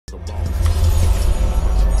And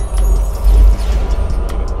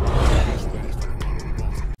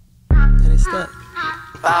it's stuck.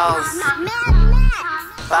 Balls.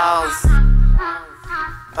 Balls.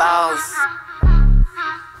 Balls.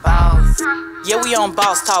 Balls. Yeah, we on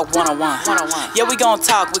Boss Talk 101. Yeah, we gon'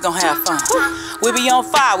 talk, we gon' have fun. We be on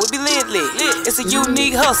fire, we be lit. It's a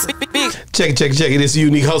unique hustle. Big. Check it. It's a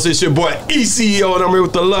unique hustle. It's your boy ECO, and I'm here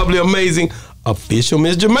with the lovely, amazing, official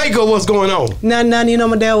Miss Jamaica. What's going on? None. You know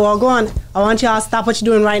my dad. Well, go on. I want y'all to stop what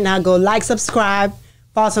you're doing right now. Go like, subscribe,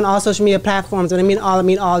 follow us on all social media platforms. When I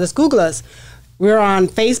mean all, just Google us. We're on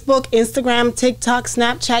Facebook, Instagram, TikTok,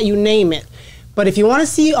 Snapchat, you name it. But if you want to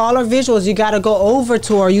see all our visuals, you got to go over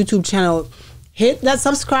to our YouTube channel. Hit that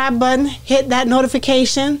subscribe button, hit that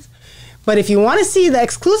notification. But if you want to see the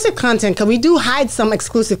exclusive content, because we do hide some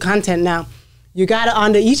exclusive content now, you got to,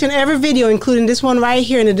 under each and every video, including this one right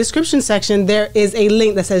here in the description section, there is a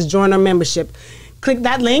link that says join our membership. Click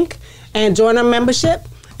that link and join our membership.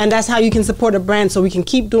 And that's how you can support the brand, so we can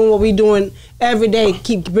keep doing what we're doing every day,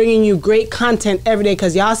 keep bringing you great content every day.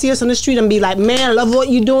 Because y'all see us on the street and be like, man, I love what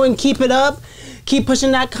you're doing. Keep it up. Keep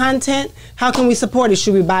pushing that content. How can we support it?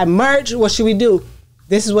 Should we buy merch? What should we do?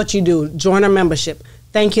 This is what you do. Join our membership.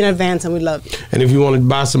 Thank you in advance, and we love you. And if you want to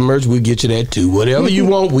buy some merch, we'll get you that too. Whatever you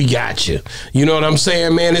want, we got you. You know what I'm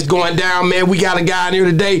saying, man? It's going down, man. We got a guy in here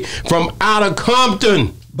today from out of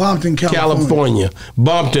Compton. Bumpton, California.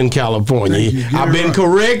 Bumpton, California. I've been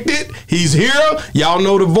corrected. He's here. Y'all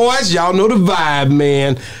know the voice. Y'all know the vibe,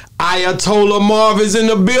 man. Ayatollah Marv is in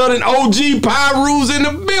the building. OG PIRU's in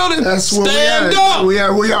the building. That's where Stand up. We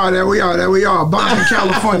are. Bumpton,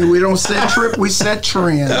 California. We don't set trip, we set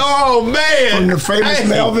trends. Oh, man. From the famous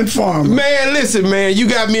Melvin Farmer. Man, listen, man. You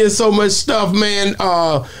got me in so much stuff, man.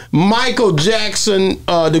 Michael Jackson,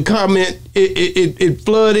 the comment, it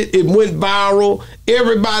flooded. It went viral.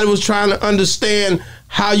 Everybody was trying to understand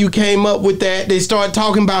how you came up with that. They started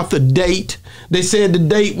talking about the date. They said the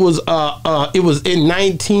date was it was in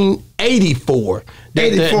 1984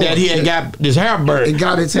 that he had got his hair burned. He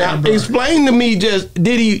got his hair burned. Explain to me, just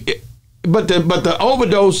did he? But the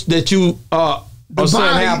overdose that you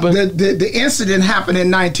the incident happened in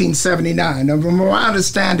 1979. Now, from what I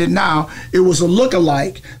understand it now, it was a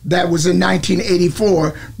lookalike that was in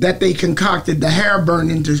 1984 that they concocted the hair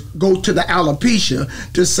burning to go to the alopecia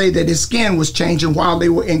to say that his skin was changing while they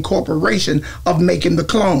were in corporation of making the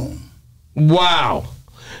clone. Wow.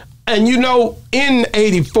 And you know, in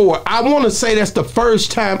 84, I want to say that's the first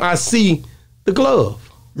time I see the glove.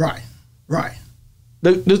 Right.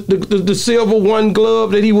 The silver one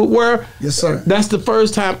glove that he would wear. Yes, sir. That's the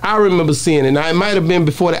first time I remember seeing it. Now, it might have been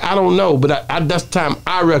before that. I don't know, but that's the time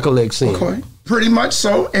I recollect seeing it. Pretty much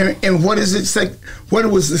so. And what is it? What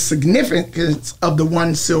was the significance of the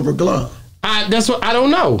one silver glove? That's what I don't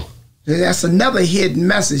know. That's another hidden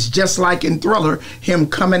message, just like in Thriller, him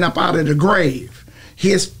coming up out of the grave.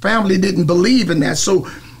 His family didn't believe in that. So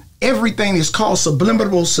everything is called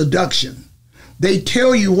subliminal seduction. They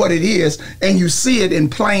tell you what it is, and you see it in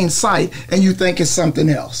plain sight, and you think it's something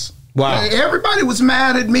else. Wow. Everybody was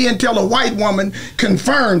mad at me until a white woman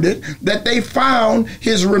confirmed it, that they found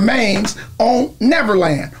his remains on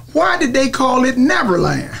Neverland. Why did they call it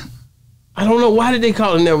Neverland? I don't know. Why did they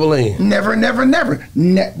call it Neverland? Never.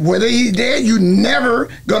 Whether he's dead, you never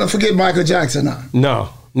gonna forget Michael Jackson now. No,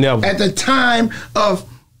 never. At the time of,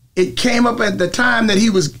 it came up at the time that he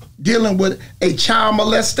was dealing with a child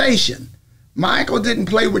molestation. Michael didn't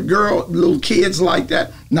play with little kids like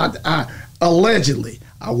that. Not allegedly.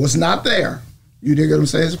 I was not there. You dig what I'm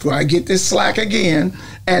saying? Before I get this slack again,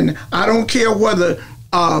 and I don't care whether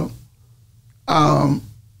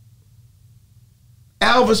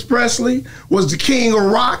Elvis Presley was the king of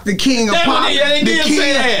rock, the king of pop.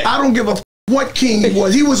 I don't give a what king he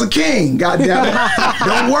was. He was a king, goddammit.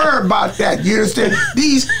 Don't worry about that. You understand?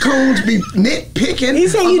 These coons be nitpicking. He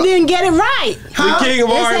said you didn't get it right. Huh? The king of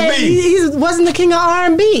R&B. He wasn't the king of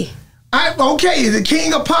R&B. Okay, the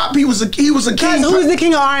king of pop. He was a king. Who's the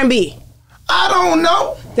king of R&B? I don't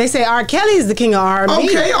know. They say R. Kelly is the king of R&B.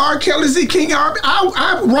 Okay, R. Kelly's the king of R&B.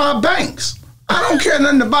 I rob banks. I don't care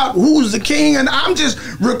nothing about who's the king, and I'm just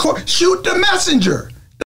shoot the messenger.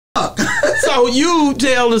 So you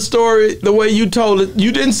tell the story the way you told it.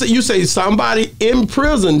 You didn't say, you say somebody in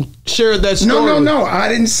prison shared that story. No. I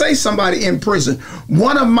didn't say somebody in prison.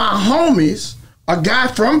 One of my homies, a guy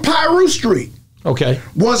from PIRU Street,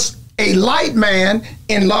 was a light man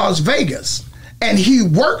in Las Vegas. And he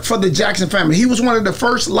worked for the Jackson family. He was one of the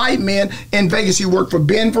first light men in Vegas. He worked for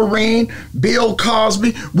Ben Vereen, Bill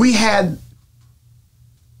Cosby. We had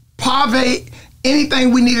Pave,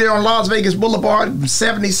 anything we needed on Las Vegas Boulevard,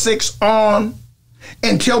 76 on.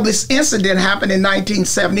 until this incident happened in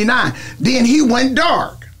 1979. Then he went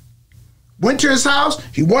dark. Went to his house,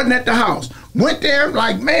 he wasn't at the house. Went there,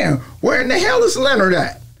 like, man, where in the hell is Leonard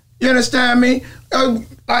at? You understand me?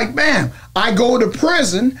 Like, man, I go to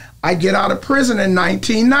prison. I get out of prison in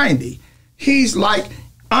 1990. He's like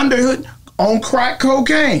under on crack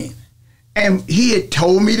cocaine. And he had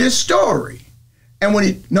told me this story. And when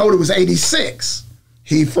it was 86,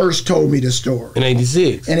 he first told me the story. In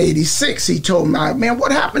 86? In 86, he told me, man,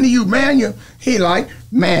 what happened to you, man? He like,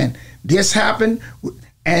 man, this happened.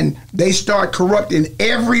 And they start corrupting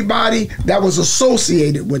everybody that was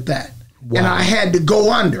associated with that. Wow. And I had to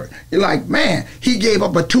go under. You're like, man, he gave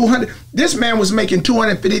up this man was making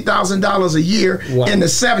 $250,000 a year in the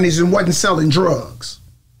 70s and wasn't selling drugs.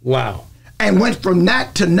 Wow. And went from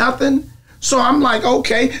that to nothing. So I'm like,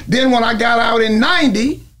 okay. Then when I got out in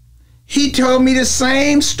 90, he told me the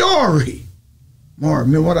same story.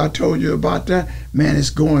 Marvin, what I told you about that? Man,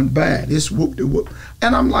 it's going bad. It's whoop-de-whoop.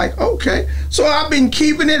 And I'm like, okay. So I've been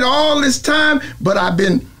keeping it all this time, but I've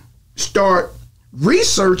been start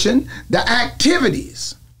researching the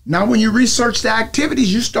activities. Now, when you research the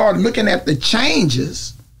activities, you start looking at the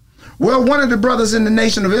changes. Well, one of the brothers in the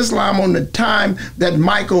Nation of Islam on the time that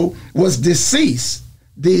Michael was deceased,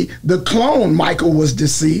 the clone Michael was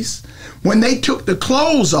deceased, when they took the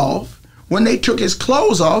clothes off, when they took his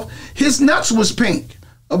clothes off, his nuts was pink.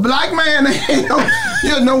 A black man,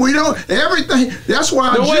 we don't, everything. That's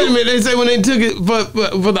why. No, wait a minute. They say when they took it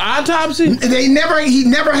for the autopsy? He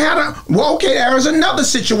never had well, okay, there's another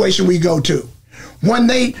situation we go to. When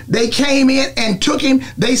they came in and took him,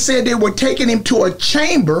 they said they were taking him to a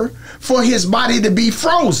chamber for his body to be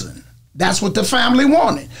frozen. That's what the family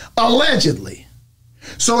wanted, allegedly.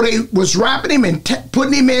 So they was wrapping him and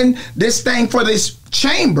putting him in this thing for this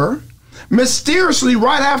chamber. Mysteriously,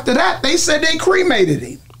 right after that, they said they cremated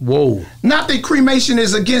him. Whoa. Not that cremation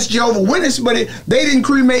is against Jehovah's Witness, but they didn't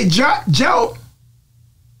cremate Joe.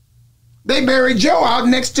 They buried Joe out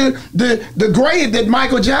next to the grave that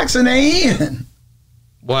Michael Jackson ain't in.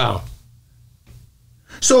 Wow.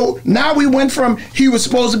 So now we went from he was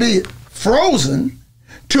supposed to be frozen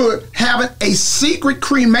to having a secret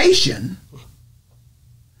cremation.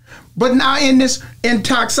 But now in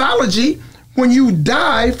toxology, when you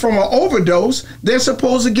die from an overdose, they're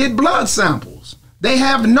supposed to get blood samples. They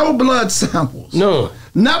have no blood samples. No.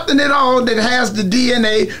 Nothing at all that has the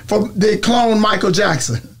DNA for the clone Michael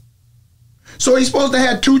Jackson. So he's supposed to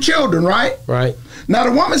have 2 children, right? Right. Now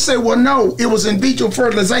the woman said, well, no, it was in vitro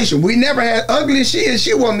fertilization. We never had, ugly as she is,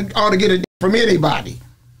 she wasn't ought to get a from anybody.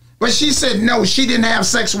 But she said, no, she didn't have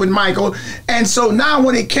sex with Michael. And so now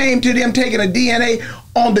when it came to them taking a DNA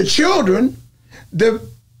on the children, the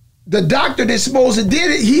doctor that's supposed to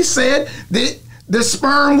did it, he said that the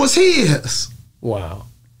sperm was his. Wow.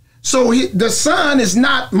 So the son is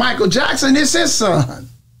not Michael Jackson, it's his son.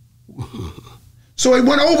 So it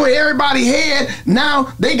went over everybody's head.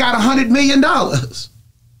 Now they got $100 million.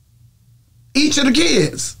 Each of the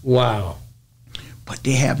kids. Wow. But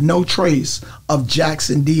they have no trace of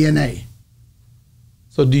Jackson DNA.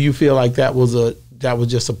 So do you feel like that was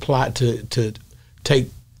just a plot to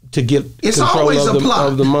get it's control always of, a plot.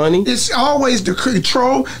 Of the money? It's always the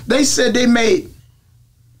control. They said they made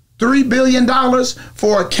 $3 billion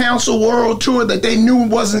for a Council World Tour that they knew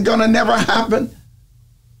wasn't going to never happen.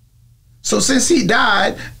 So since he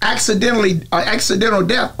died, accidental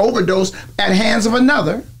death, overdose at hands of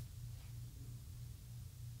another,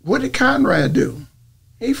 what did Conrad do?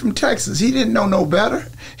 He from Texas. He didn't know no better.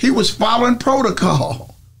 He was following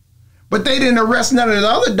protocol. But they didn't arrest none of the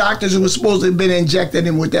other doctors who were supposed to have been injecting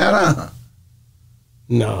him with that, huh?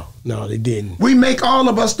 No, they didn't. We make all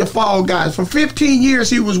of us the fall guys. For 15 years,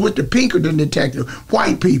 he was with the Pinkerton detective,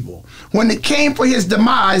 white people. When it came for his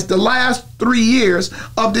demise, the last 3 years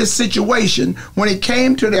of this situation, when it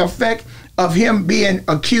came to the effect of him being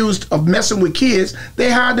accused of messing with kids,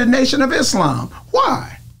 they hired the Nation of Islam.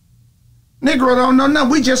 Why? Negro don't know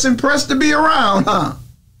nothing. We just impressed to be around, huh?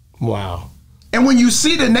 Wow. And when you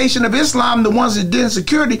see the Nation of Islam, the ones that did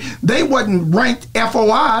security, they wasn't ranked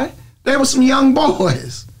FOI. They were some young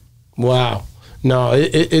boys. Wow. No,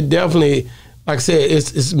 it definitely, like I said,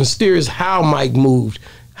 it's mysterious how Mike moved,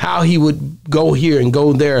 how he would go here and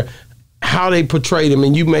go there, how they portrayed him.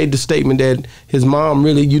 And you made the statement that his mom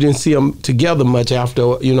really, you didn't see them together much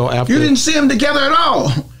after. You didn't see them together at all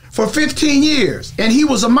for 15 years. And he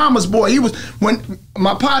was a mama's boy. When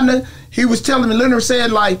my partner, he was telling me, Leonard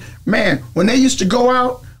said, like, man, when they used to go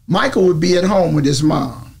out, Michael would be at home with his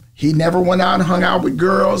mom. He never went out and hung out with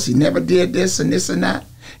girls. He never did this and that.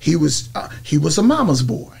 He was a mama's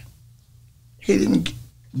boy. He didn't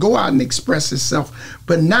go out and express itself.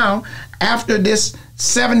 But now, after this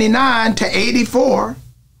 79 to 84,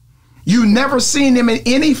 you never seen him in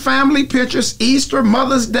any family pictures, Easter,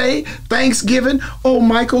 Mother's Day, Thanksgiving. Oh,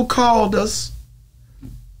 Michael called us.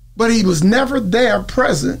 But he was never there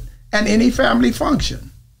present at any family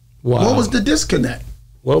function. Wow. What was the disconnect?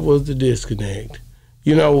 What was the disconnect?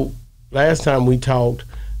 You know, last time we talked,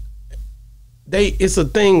 it's a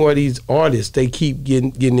thing where these artists, they keep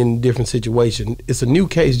getting in a different situation. It's a new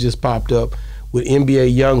case just popped up with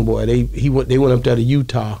NBA YoungBoy. They went up there to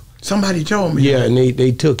Utah. Somebody told me. Yeah, and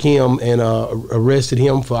they took him and arrested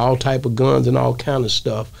him for all type of guns and all kind of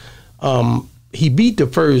stuff. He beat the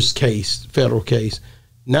first case, federal case.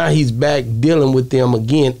 Now he's back dealing with them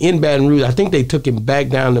again in Baton Rouge. I think they took him back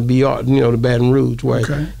down to BR, to Baton Rouge,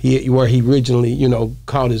 where he originally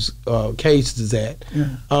caught his cases at.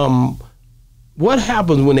 Yeah. What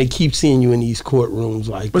happens when they keep seeing you in these courtrooms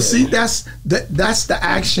like that? But see, that's the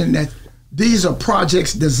action that these are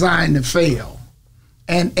projects designed to fail,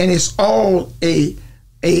 and it's all a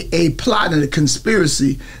plot and a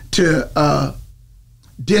conspiracy to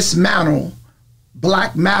dismantle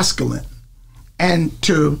black masculine and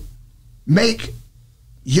to make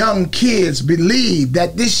young kids believe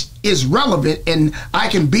that this is relevant and I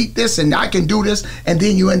can beat this and I can do this, and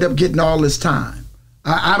then you end up getting all this time.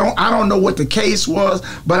 I don't know what the case was,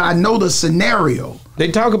 but I know the scenario. They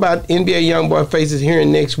talk about NBA YoungBoy faces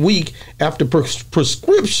hearing next week after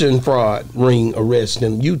prescription fraud ring arrest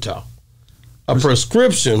in Utah. A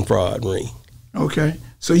prescription fraud ring. Okay.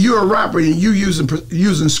 So you're a rapper and you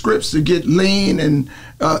using scripts to get lean and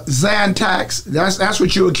Xantax. That's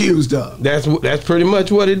what you're accused of. That's pretty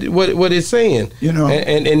much what it's saying.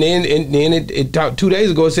 And then it talked 2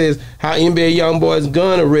 days ago. It says how NBA YoungBoy's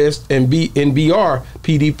gun arrest and BR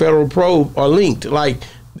PD federal probe are linked. Like,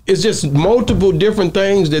 it's just multiple different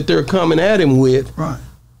things that they're coming at him with. Right.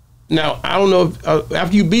 Now I don't know if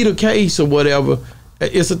after you beat a case or whatever.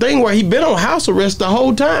 It's a thing where he been on house arrest the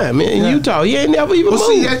whole time in Utah. He ain't never even moved.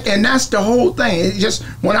 See, and that's the whole thing. It just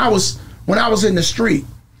when I was in the street,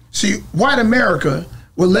 see, white America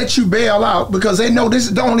will let you bail out because they know this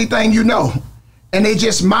is the only thing you know, and they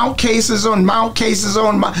just mount cases on mount cases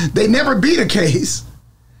on. They never beat a case.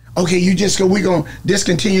 Okay, you just go. We're gonna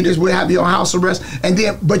discontinue this. We'll have you on house arrest, and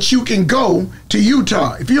then but you can go to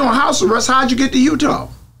Utah. If you're on house arrest, how'd you get to Utah?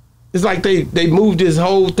 It's like they moved this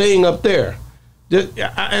whole thing up there.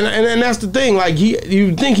 And that's the thing. Like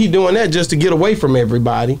you think he's doing that just to get away from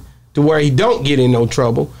everybody, to where he don't get in no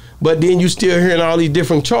trouble. But then you still hearing all these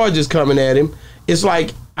different charges coming at him. It's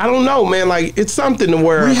like, I don't know, man. Like, it's something to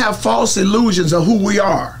where we have false illusions of who we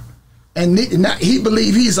are, and he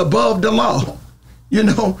believes he's above the law.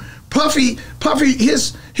 Puffy,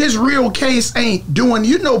 his real case ain't doing.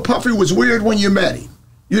 Puffy was weird when you met him.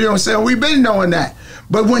 You know what I'm saying? We've been knowing that.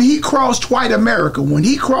 But when he crossed white America, when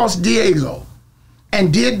he crossed Diego,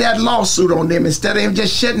 and did that lawsuit on them, instead of him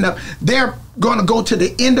just shutting up, they're going to go to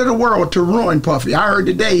the end of the world to ruin Puffy. I heard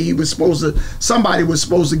today somebody was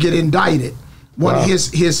supposed to get indicted. One of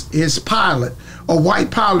his pilot, a white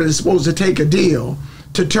pilot, is supposed to take a deal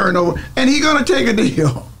to turn over, and he's going to take a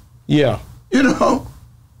deal. Yeah.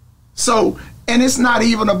 So, and it's not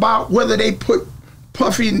even about whether they put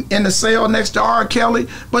Puffy in the cell next to R. Kelly,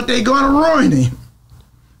 but they're going to ruin him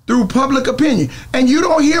through public opinion. And you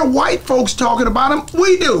don't hear white folks talking about him.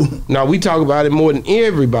 We do. No, we talk about it more than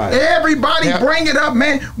everybody. Everybody bring it up,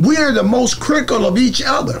 man. We're the most critical of each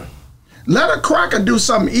other. Let a cracker do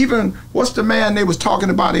something. Even, what's the man they was talking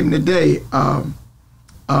about him today? The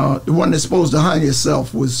one that's supposed to hang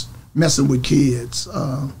himself was messing with kids.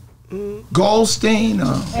 Goldstein?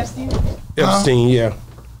 Epstein, yeah.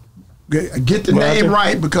 Get the name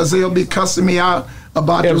right, because they'll be cussing me out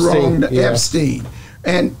about Epstein, the wrong Epstein.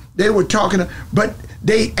 And they were talking, but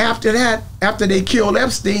after they killed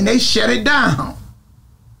Epstein, they shut it down.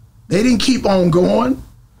 They didn't keep on going.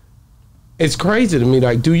 It's crazy to me.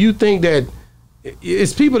 Like, do you think that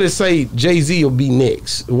it's people that say Jay-Z will be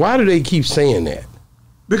next? Why do they keep saying that?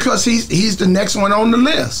 Because he's the next one on the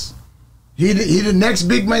list. He the next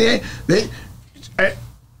big man.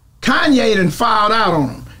 Kanye done filed out on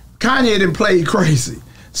him. Kanye done played crazy.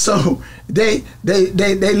 So they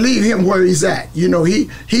leave him where he's at.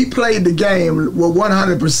 He played the game with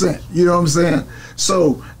 100%. You know what I'm saying?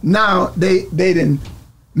 So now they done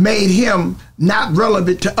made him not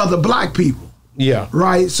relevant to other black people. Yeah.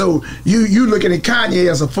 Right? So you looking at Kanye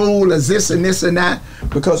as a fool, as this and this and that,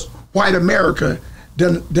 because white America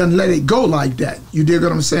done let it go like that. You dig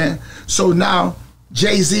what I'm saying? So now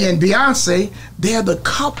Jay-Z and Beyonce, they're the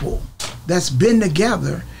couple that's been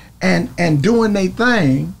together and doing their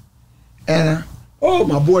thing, and Oh,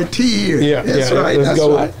 my boy T here. Yeah, that's yeah, right. let's That's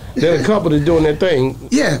go. right. There's a couple that's doing their thing.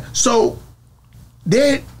 Yeah, so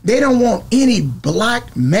they don't want any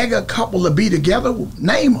black mega couple to be together.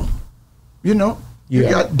 Name them. You know, you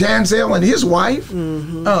got Denzel and his wife,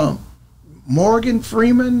 Morgan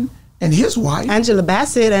Freeman and his wife, Angela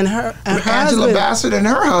Bassett and her Angela Bassett and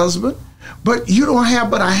her husband. But you don't have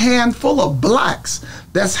but a handful of blacks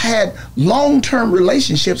that's had long-term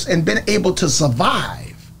relationships and been able to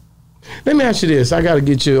survive. Let me ask you this. I got to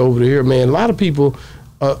get you over here, man. A lot of people,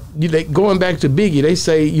 going back to Biggie, they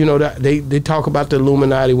say, you know, that they talk about the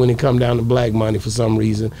Illuminati when it come down to black money for some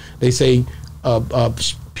reason. They say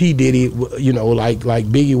P. Diddy, you know, like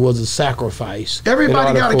Biggie was a sacrifice.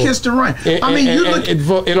 Everybody got to kiss the ring. I mean, you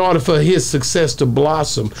look in order for his success to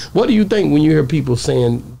blossom. What do you think when you hear people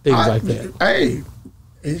saying things like that? Hey,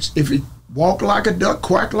 if you walk like a duck,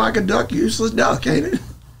 quack like a duck, useless duck, ain't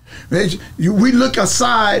it? We look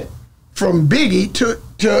aside from Biggie to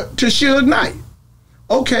Suge Knight.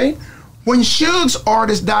 Okay, when Suge's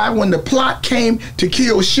artist died, when the plot came to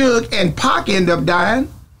kill Suge and Pac ended up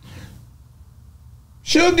dying,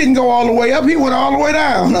 Suge didn't go all the way up, he went all the way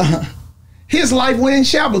down. His life went in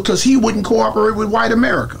shambles because he wouldn't cooperate with white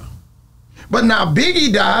America. But now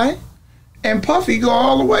Biggie died and Puffy go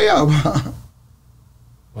all the way up.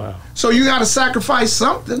 Wow. So you got to sacrifice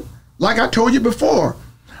something. Like I told you before,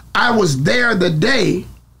 I was there the day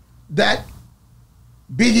that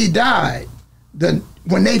Biggie died.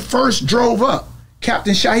 When they first drove up,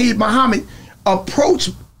 Captain Shaheed Muhammad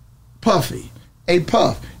approached Puffy. Hey,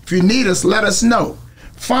 Puff, if you need us, let us know.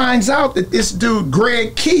 Finds out that this dude,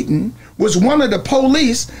 Greg Keaton, was one of the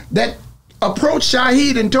police that approached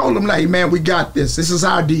Shaheed and told him, hey, man, we got this. This is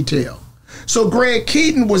our detail. So Greg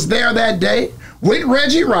Keaton was there that day with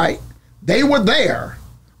Reggie Wright. They were there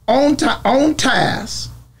on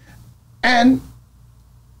task. And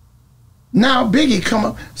now Biggie come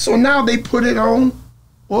up. So now they put it on,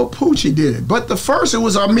 well, Poochie did it. But the first, it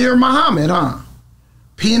was Amir Muhammad, huh?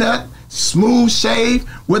 Peanut, smooth shave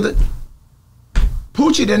with a...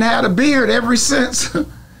 Poochie done had a beard ever since.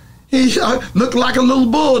 He looked like a little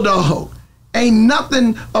bulldog. Ain't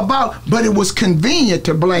nothing about, but it was convenient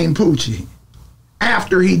to blame Poochie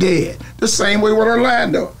after he did. The same way with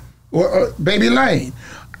Orlando or Baby Lane.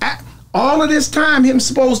 All of this time, him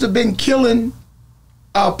supposed to have been killing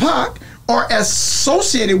Pac or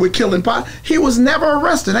associated with killing Pac. He was never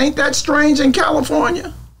arrested. Ain't that strange in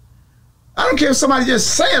California? I don't care if somebody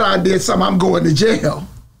just said I did something, I'm going to jail.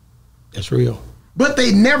 That's real. But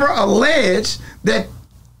they never alleged that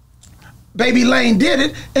Baby Lane did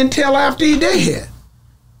it until after he did.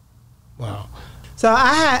 Wow. So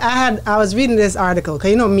I was reading this article,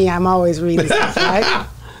 because you know me, I'm always reading stuff, right?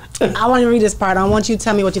 I want to read this part. I want you to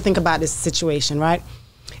tell me what you think about this situation, right?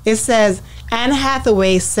 It says, Anne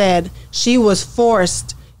Hathaway said she was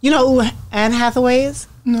forced. You know who Anne Hathaway is?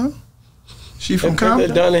 No. She from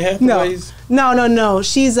Compton? Donna Hathaway's? No.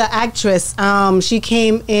 She's an actress. She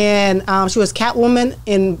came in, she was Catwoman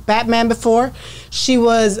in Batman before. She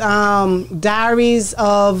was Diaries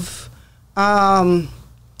of... Mad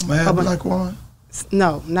Black Woman?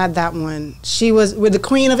 No, not that one. She was with the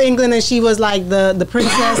Queen of England, and she was like the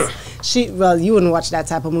princess. Well, you wouldn't watch that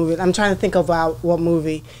type of movie. I'm trying to think of what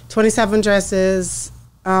movie. 27 Dresses.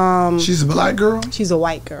 She's a black girl? She's a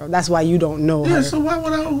white girl. That's why you don't know her. So why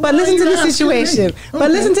would I? But listen to the situation. Okay.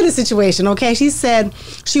 But listen to the situation, okay? She said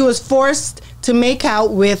she was forced to make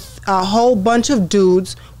out with a whole bunch of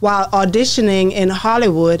dudes while auditioning in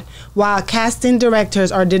Hollywood, while casting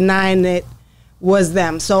directors are denying it was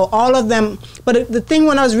them. So all of them, but the thing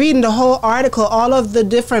when I was reading the whole article, all of the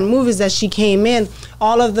different movies that she came in,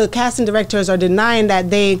 all of the casting directors are denying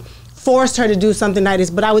that they forced her to do something like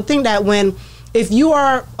this. But I would think that if you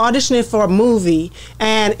are auditioning for a movie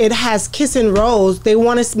and it has kissing roles, they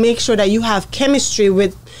want to make sure that you have chemistry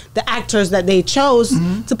with the actors that they chose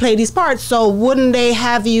to play these parts. So wouldn't they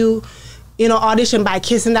have you, audition by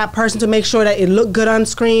kissing that person to make sure that it looked good on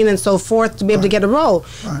screen and so forth to be able to get a role?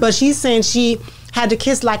 Right. But she's saying she had to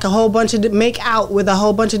kiss like make out with a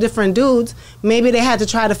whole bunch of different dudes. Maybe they had to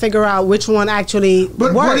try to figure out which one actually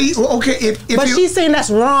worked. But she's saying that's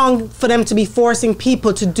wrong for them to be forcing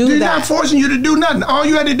people to do that. They're not forcing you to do nothing. All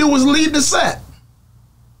you had to do was leave the set.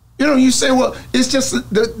 You say, well, it's just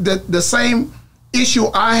the same issue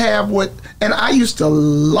I have with, and I used to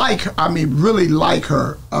really like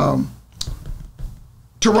her,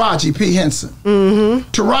 Taraji P. Henson.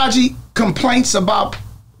 Taraji complaints about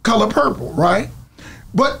Color Purple, right?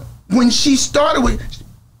 But when she started with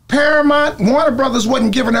Paramount, Warner Brothers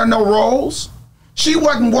wasn't giving her no roles. She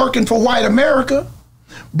wasn't working for white America.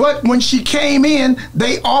 But when she came in,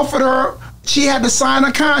 they offered her, she had to sign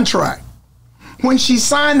a contract. When she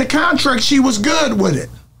signed the contract, she was good with it.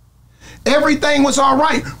 Everything was all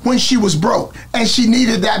right when she was broke and she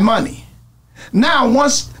needed that money. Now,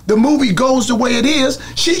 once the movie goes the way it is,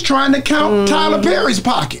 she's trying to count Tyler Perry's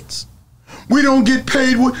pockets. We don't get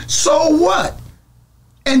paid. So what?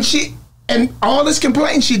 And all this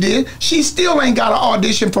complaining she did, she still ain't got an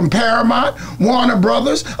audition from Paramount, Warner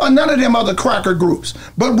Brothers, or none of them other cracker groups.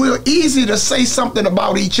 But we're easy to say something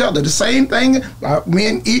about each other. The same thing, me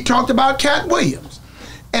and E talked about Cat Williams.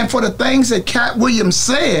 And for the things that Cat Williams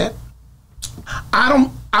said, I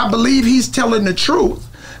believe he's telling the truth.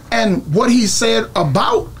 And what he said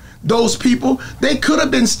about those people, they could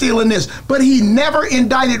have been stealing this, but he never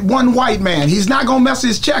indicted one white man. He's not gonna mess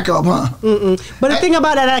his check up, huh? But the thing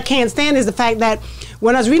about it I can't stand is the fact that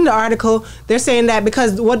when I was reading the article, they're saying that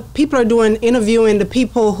because what people are doing, interviewing the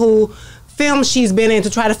people who film she's been in to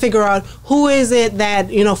try to figure out who is it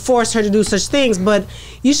that, you know, forced her to do such things. But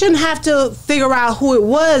you shouldn't have to figure out who it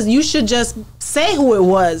was. You should just say who it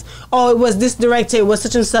was. Oh, it was this director, it was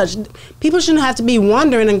such and such. People shouldn't have to be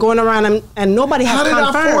wondering and going around and nobody has confirmed.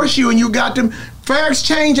 How did I force you and you got them? Fair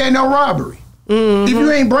exchange ain't no robbery. If you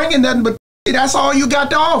ain't bringing nothing but that's all you got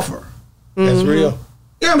to offer. That's real. You know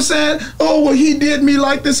what I'm saying? Oh, well, he did me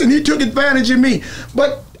like this and he took advantage of me.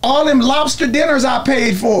 But all them lobster dinners I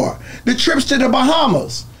paid for, the trips to the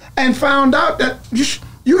Bahamas, and found out that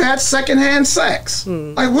you had secondhand sex.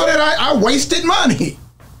 Like, what did I wasted money.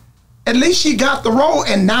 At least she got the role,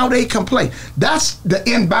 and now they complain. That's the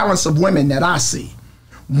imbalance of women that I see.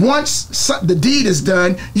 Once the deed is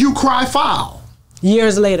done, you cry foul.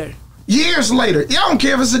 Years later. Years later. I don't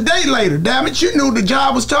care if it's a day later. Damn it, you knew the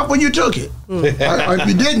job was tough when you took it. Or if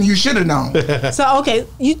you didn't, you should have known. So, okay,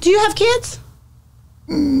 do you have kids?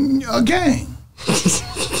 A gang.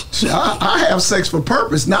 I have sex for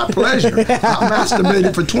purpose, not pleasure. I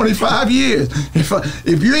masturbated for 25 years.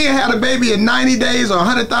 If you ain't had a baby in 90 days or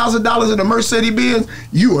 $100,000 in a Mercedes-Benz,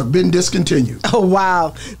 you have been discontinued. Oh,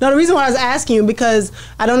 wow. No, the reason why I was asking you, because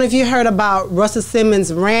I don't know if you heard about Russell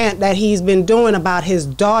Simmons' rant that he's been doing about his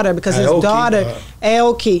daughter, because his daughter,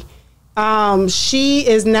 Aoki, she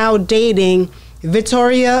is now dating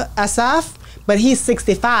Victoria Asaf, but he's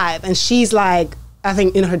 65, and she's like, I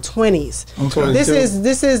think in her 20s. Okay.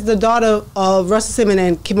 This is the daughter of Russell Simmons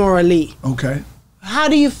and Kimora Lee. Okay. How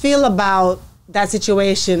do you feel about that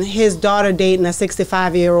situation? His daughter dating a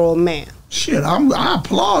 65-year-old man. Shit, I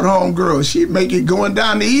applaud homegirl. She make it going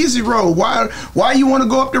down the easy road. Why you want to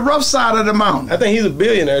go up the rough side of the mountain? I think he's a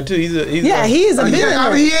billionaire too. He's a billionaire. Yeah,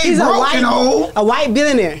 I mean, he ain't broke and old. A white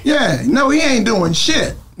billionaire. Yeah, no, he ain't doing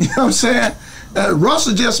shit. You know what I'm saying?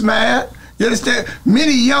 Russell just mad. You understand?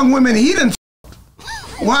 Many young women he done.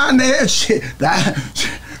 Why in there shit?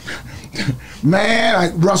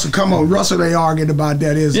 Man, Russell, come on. Russell ain't arguing about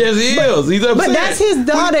that, is he? Yes, he is. He's upset. But that's his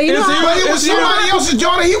daughter. You know but it was somebody else's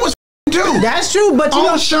daughter. He was too. That's true, but you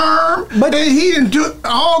know, Sherm, but he didn't do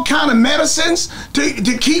all kind of medicines to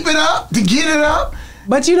keep it up, to get it up.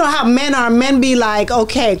 But you know how men are. Men be like,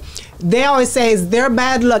 okay, they always say it's their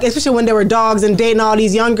bad luck, especially when they were dogs and dating all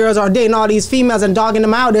these young girls or dating all these females and dogging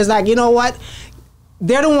them out. There's like, you know what?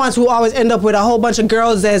 They're the ones who always end up with a whole bunch of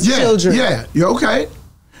girls as children. Yeah, you're okay.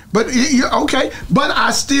 But you're okay. But I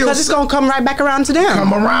still... Because it's going to come right back around to them.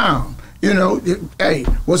 Come around. You know, hey,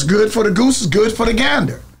 what's good for the goose is good for the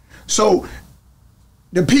gander. So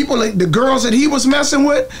the people, the girls that he was messing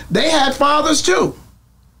with, they had fathers too.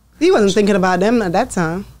 He wasn't thinking about them at that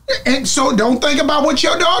time. And so don't think about what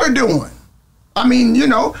your daughter doing. I mean, you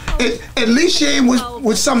know, at least she ain't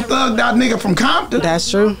with some thugged out nigga from Compton. That's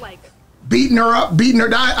true. Beating her up, beating her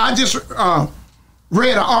down. I just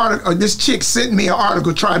read an article, this chick sent me an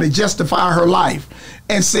article trying to justify her life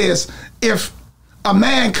and says, if a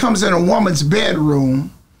man comes in a woman's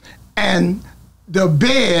bedroom and the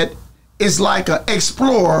bed is like an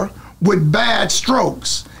Explorer with bad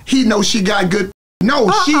strokes, he knows she got good. No,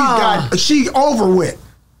 she over with.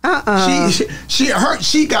 She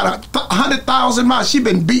got 100,000 miles. She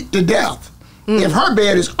been beat to death. If her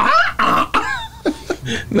bed is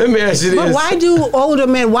Let me ask you this. But why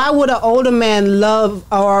would an older man love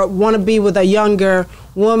or want to be with a younger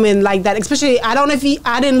woman like that? Especially, I don't know if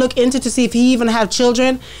I didn't look into to see if he even have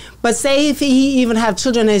children, but say if he even have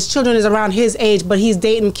children, his children is around his age, but he's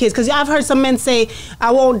dating kids. Because I've heard some men say,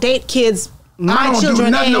 I won't date kids my children's age. I don't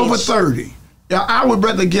do nothing over 30. Yeah, I would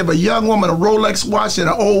rather give a young woman a Rolex watch than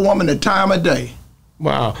an old woman the time of day.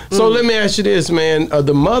 Wow. So let me ask you this, man.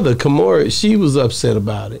 The mother, Kimora, she was upset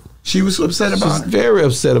about it. She was upset about it? She's very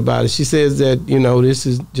upset about it. She says that, you know, this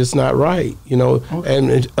is just not right, you know,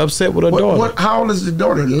 and upset with her daughter. How old is the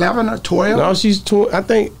daughter, 11 or 12? No, she's 20. I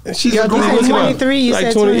think she's a grown woman. 23, you like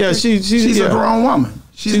said 20, 23. Yeah, she's a grown woman.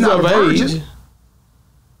 She's not a virgin.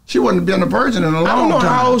 She wouldn't have been a virgin in a long time. I don't know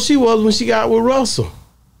how old she was when she got with Russell.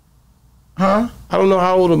 Huh? I don't know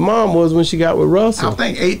how old her mom was when she got with Russell. I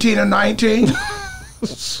think 18 or 19.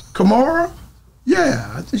 Kimora?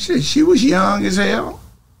 Yeah, I think she was young as hell.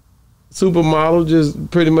 Supermodel,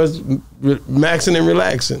 just pretty much maxing and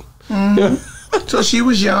relaxing. Mm-hmm. So she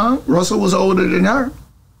was young. Russell was older than her.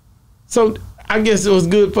 So I guess it was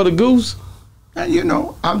good for the goose. And you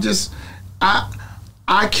know,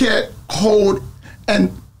 I can't hold,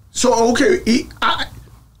 and so okay, I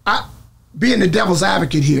being the devil's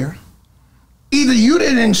advocate here, either you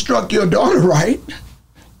didn't instruct your daughter right.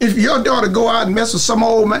 If your daughter go out and mess with some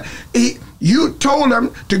old man, you told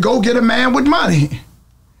them to go get a man with money,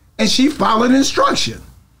 and she followed instruction.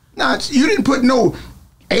 Now, you didn't put no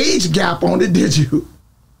age gap on it, did you?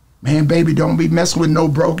 Man, baby, don't be messing with no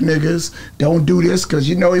broke niggas. Don't do this, because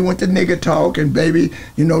you know he went to nigga talk, and baby,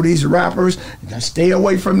 you know these rappers, stay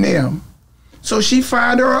away from them. So she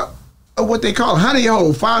found her a what they call honey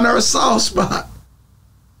hole, found her a soft spot.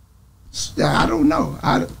 I don't know.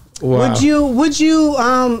 Wow. Would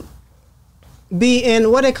you be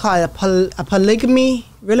in what they call it, a polygamy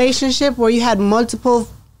relationship where you had multiple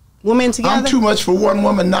women together? I'm too much for one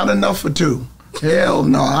woman, not enough for two. Hell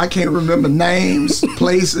no, I can't remember names,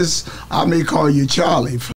 places. I may call you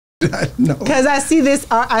Charlie. No. Because I see this,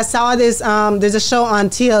 I saw this, there's a show on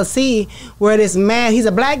TLC where this man, he's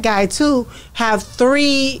a black guy too, have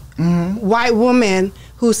 3 white women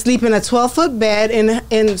who sleep in a 12-foot bed,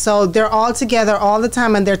 and so they're all together all the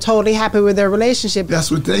time, and they're totally happy with their relationship.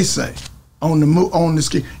 That's what they say on the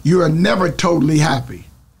screen. You are never totally happy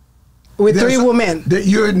with 3 women. That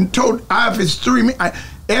you're told. If it's 3,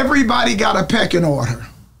 everybody got a pecking order.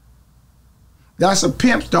 That's a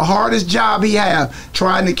pimp. The hardest job he have,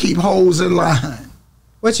 trying to keep hoes in line.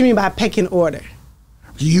 What you mean by pecking order?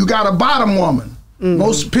 You got a bottom woman.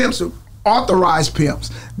 Most pimps, authorized pimps,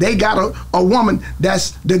 they got a woman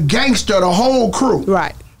that's the gangster of the whole crew.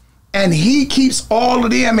 Right. And he keeps all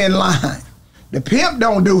of them in line. The pimp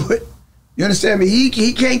don't do it. You understand me?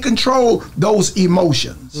 He can't control those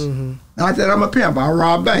emotions. Not that I'm a pimp. I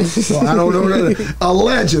rob banks. So I don't know that.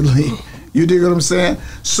 Allegedly. You dig what I'm saying?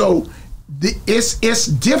 So it's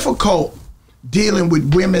difficult dealing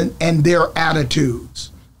with women and their attitudes.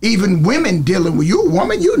 Even women dealing with you, a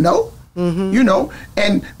woman, you know. You know,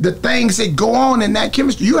 and the things that go on in that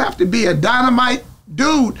chemistry, you have to be a dynamite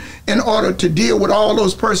dude in order to deal with all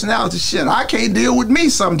those personality shit. I can't deal with me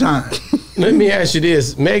sometimes. Let me ask you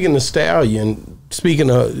this. Megan Thee Stallion,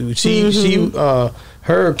 speaking of,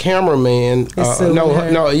 her cameraman,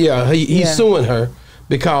 he's suing her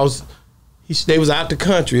because they was out the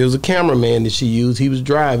country. It was a cameraman that she used. He was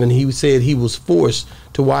driving. He said he was forced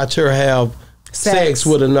to watch her have sex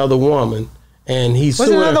with another woman. And he sued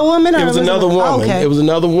her. Was it another woman? It was another woman. Oh, okay. It was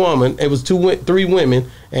another woman. It was 3 women,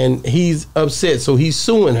 and he's upset. So he's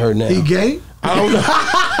suing her now. He gay? I don't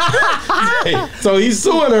know. So he's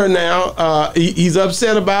suing her now. He's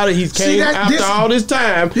upset about it. He's came after all this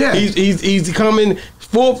time. Yeah. He's coming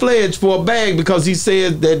full-fledged for a bag because he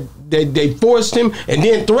said that they forced him and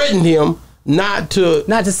then threatened him not to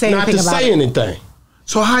say anything.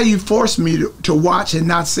 So how you force me to watch and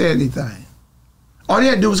not say anything? All he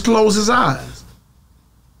had to do was close his eyes.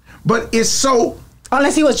 But it's so...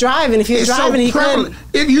 Unless he was driving. If he was driving, he couldn't.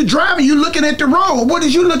 If you're driving, you're looking at the road. What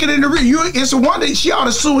is you looking in the rear? It's a wonder she ought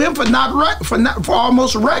to sue him for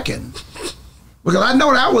almost wrecking. Because I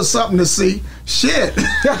know that was something to see. Shit.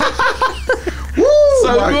 Woo,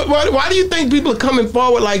 so why do you think people are coming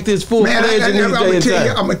forward like this full-fledged in these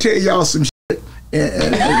days? I'm going to tell y'all some shit.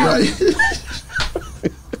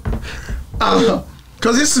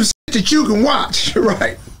 Because it's some shit that you can watch,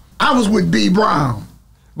 right? I was with B. Brown.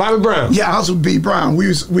 Bobby Brown? Yeah, I was with B. Brown. We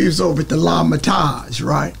was over at the La Matage,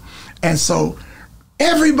 right? And so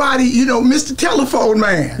everybody, you know, Mr. Telephone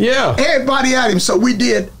Man. Yeah. Everybody at him. So we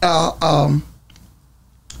did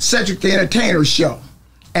Cedric the Entertainer's show.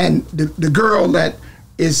 And the girl that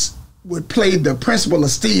would play the principal of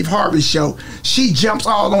Steve Harvey's show, she jumps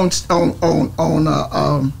all on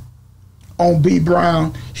B.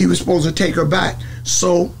 Brown. He was supposed to take her back.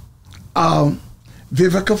 So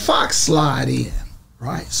Vivica Fox slide in,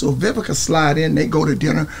 right? So Vivica slide in, they go to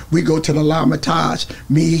dinner. We go to the La Matage,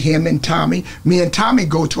 me, him, and Tommy. Me and Tommy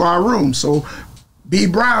go to our room. So B.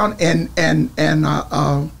 Brown and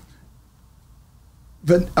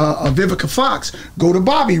Vivica Fox go to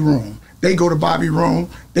Bobby room. They go to Bobby room.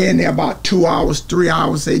 They're in there about 2 hours, 3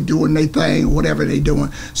 hours. They doing their thing, whatever they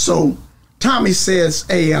doing. So Tommy says,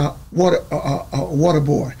 "Hey, water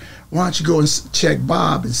boy, why don't you go and check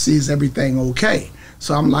Bob and see is everything okay?"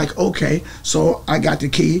 So I'm like, okay. So I got the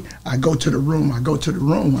key. I go to the room.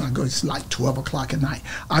 It's like 12 o'clock at night.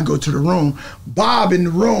 I go to the room. Bob in the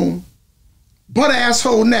room, butt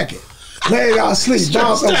asshole naked, laid out asleep.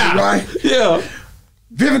 Bob, right? Yeah.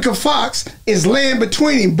 Vivica Fox is laying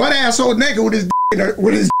between him, butt asshole naked with his in her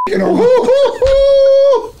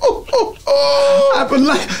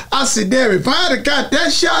I said, damn, if I had got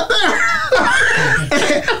that shot there,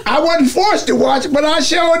 I wasn't forced to watch it, but I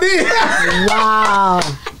sure did. Wow.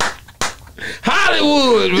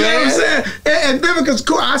 Hollywood, man. You know what I'm saying? And Vivica's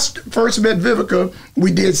cool. I first met Vivica,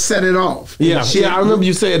 we did Set It Off. Yeah, I remember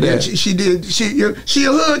you said that. Yeah, she did. She a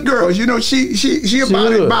hood girl, you know. She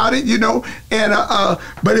about it, you know. And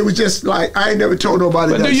but it was just like I ain't never told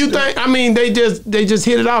nobody. But that do you stuff. think? I mean, they just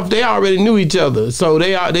hit it off. They already knew each other, so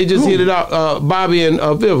they just hit it off. Bobby and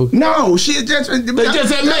Vivica. No, she just had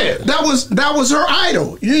met. That was her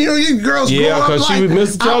idol. You know, you girls grow up because like, she was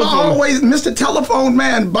Mr. Telephone. I'm always Mr. Telephone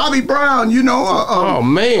Man, Bobby Brown. You know. Oh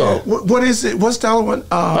man, what is it? What's the other one?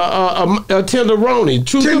 Tenderoni.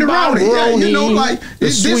 Tenderoni. Yeah, you know, like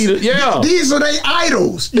these are they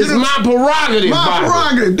idols. It's my prerogative. My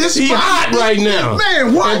prerogative. This he hot right now,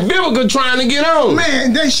 man. What? And Vivica trying to get on.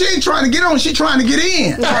 Man, she ain't trying to get on. She trying to get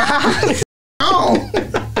in. Oh.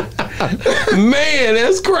 Man,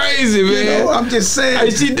 that's crazy, man. You know, I'm just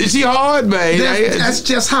saying. She hard, man. That's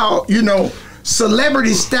just how, you know,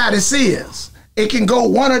 celebrity status is. It can go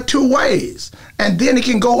one or two ways, and then it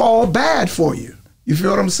can go all bad for you. You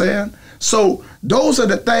feel what I'm saying? So those are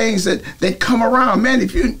the things that come around, man.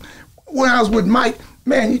 When I was with Mike,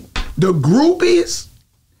 man, the groupies,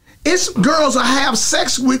 it's girls that have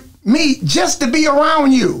sex with me just to be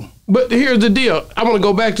around you. But here's the deal. I want to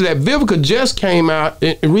go back to that. Vivica just came out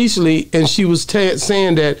recently, and she was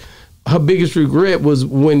saying that her biggest regret was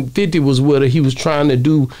when 50 was with her. He was trying to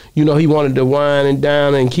do, you know, he wanted to wine and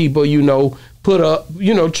dine and keep her, you know, put her,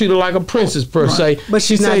 you know, treat her like a princess per se. But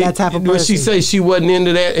she's not that type of person. But she say she wasn't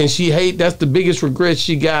into that, and that's the biggest regret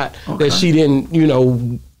she got, that she didn't, you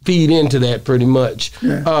know, feed into that pretty much.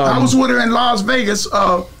 Yeah. I was with her in Las Vegas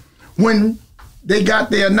when they got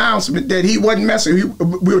the announcement that he wasn't messing.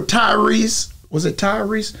 We were Tyrese. Was it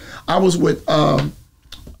Tyrese? I was with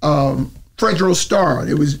Fredro Starr.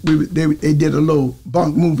 They did a little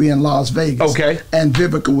bunk movie in Las Vegas. Okay. And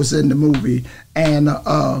Vivica was in the movie. And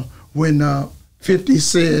when 50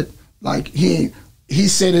 said, like, he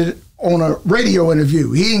said it on a radio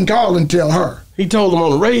interview. He didn't call and tell her. He told him on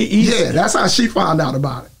the radio? Yeah, that's how she found out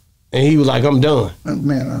about it. And he was like, I'm done. And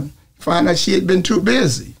man, find out she had been too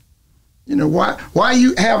busy. You know, why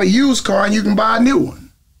you have a used car and you can buy a new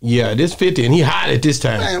one? Yeah, this 50, and he hot at this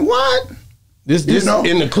time. Man, what? This you know,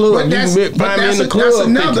 in the club. But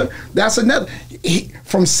that's another.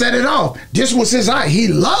 From Set It Off, this was his eye. He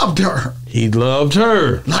loved her. He loved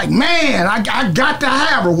her. Like, man, I got to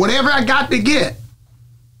have her, whatever I got to get.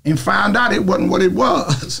 And found out it wasn't what it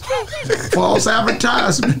was. False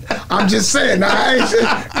advertisement. I'm just saying,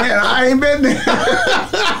 I ain't been there.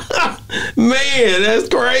 Man, that's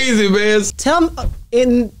crazy, man. Tell me,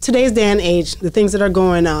 in today's day and age, the things that are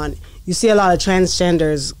going on, you see a lot of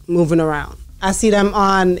transgenders moving around. I see them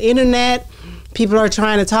on the internet. People are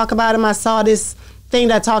trying to talk about them. I saw this thing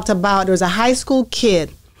that talked about, there was a high school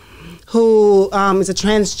kid who is a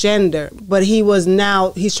transgender, but he's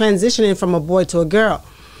transitioning from a boy to a girl.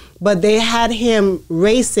 But they had him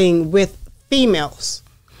racing with females.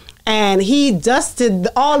 And he dusted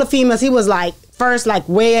all the females. He was like first, like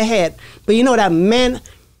way ahead. But you know that men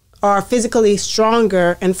are physically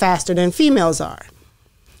stronger and faster than females are.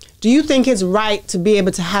 Do you think it's right to be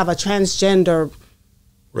able to have a transgender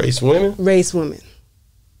race women? Race women.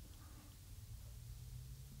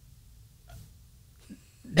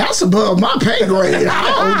 That's above my pay grade.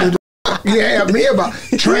 I don't know what you have me about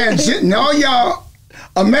transgender. No, y'all.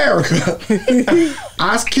 America,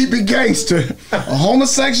 I keep it gangster. A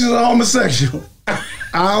homosexual is a homosexual.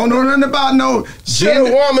 I don't know nothing about no gender.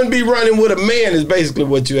 Should a woman be running with a man is basically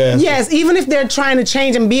what you asked. Yes, even if they're trying to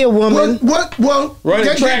change and be a woman. Well,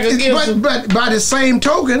 running track against but by the same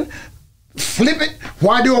token, flip it.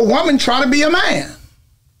 Why do a woman try to be a man?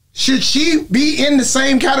 Should she be in the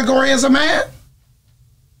same category as a man?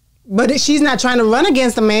 But she's not trying to run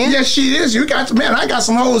against a man. Yes, she is. You got man. I got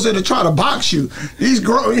some hoes that'll try to box you.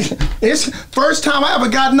 It's first time I ever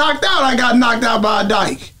got knocked out. I got knocked out by a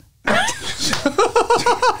dyke.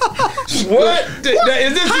 What?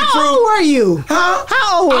 Is this the truth? How old were you? Huh?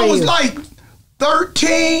 How old were you? I was like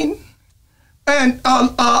 13, and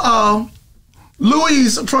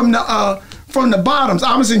Louise from the Bottoms.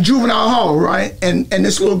 I was in juvenile hall, right? And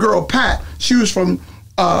this little girl Pat, she was from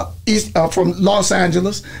from Los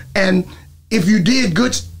Angeles, and if you did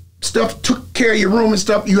good stuff, took care of your room and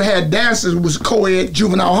stuff. You had dances. It was co-ed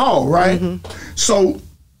juvenile hall, right? So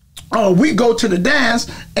we go to the dance,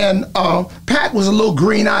 and Pat was a little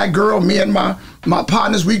green-eyed girl. Me and my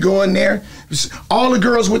partners, we go in there. All the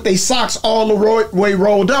girls with their socks all the way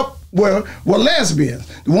rolled up were lesbians.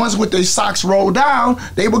 The ones with their socks rolled down,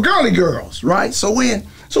 they were girly girls, right? So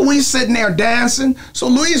we sitting there dancing. So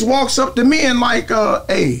Louise walks up to me and like,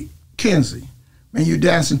 hey, Kenzie, man, you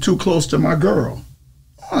dancing too close to my girl.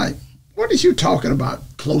 I'm like, what is you talking about,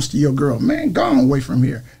 close to your girl? Man, go on away from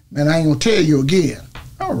here. Man, I ain't gonna tell you again.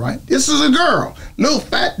 All right, this is a girl, little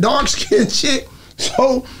fat, dark-skinned chick.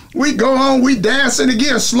 So we go on, we dancing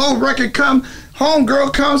again. Slow record comes,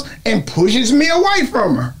 homegirl comes and pushes me away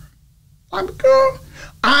from her. I'm girl,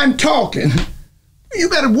 I'm talking. You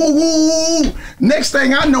better woo woo woo. Next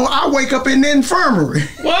thing I know, I wake up in the infirmary.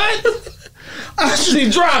 What? She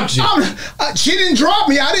dropped you. She didn't drop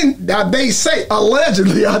me. I didn't. They say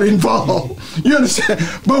allegedly I didn't fall. You understand?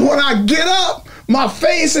 But when I get up, my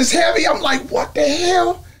face is heavy. I'm like, what the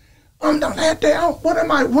hell? What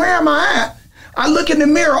am I? Where am I at? I look in the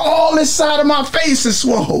mirror. All this side of my face is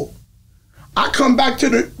swole. I come back to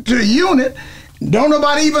the unit. Don't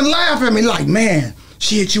nobody even laugh at me. Like, man,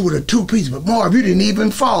 she hit you with a 2-piece, but Marv, you didn't even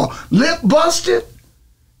fall. Lip busted,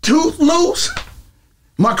 tooth loose.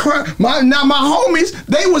 My homies,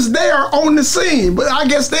 they was there on the scene, but I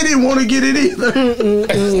guess they didn't want to get it either.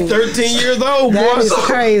 13 years old, that boy. Is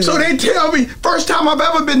crazy. So they tell me, first time I've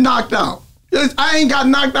ever been knocked out. I ain't got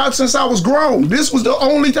knocked out since I was grown. This was the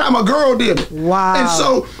only time a girl did it. Wow. And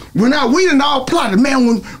so we done all plotted, man,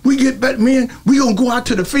 when we get back, man, we gonna go out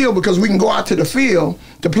to the field because we can go out to the field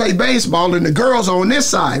to play baseball and the girls are on this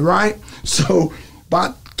side, right? So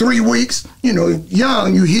about 3 weeks, you know,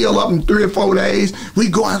 young, you heal up in 3 or 4 days. We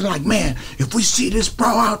go out like, man, if we see this bro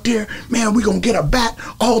out there, man, we gonna get a bat.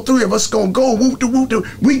 All 3 of us gonna go whoop de whoop de.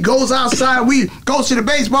 We goes outside, we goes to the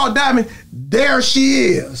baseball diamond. There she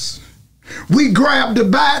is. We grab the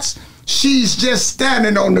bats. She's just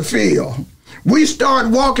standing on the field. We start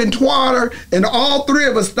walking toward her, and all 3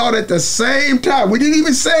 of us thought at the same time. We didn't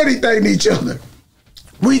even say anything to each other.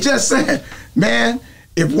 We just said, man,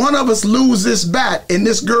 if one of us lose this bat and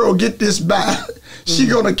this girl get this bat, she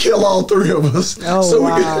gonna kill all 3 of us. Oh, so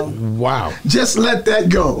wow. Wow. Just let that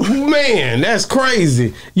go. Man, that's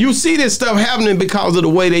crazy. You see this stuff happening because of the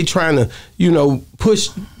way they trying to, you know, push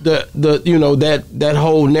the you know, that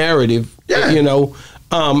whole narrative. Yeah. You know,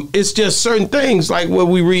 it's just certain things like what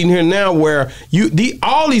we reading here now where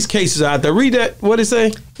all these cases out there. Read that. What it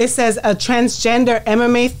say? It says a transgender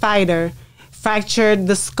MMA fighter fractured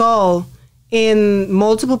the skull in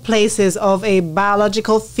multiple places of a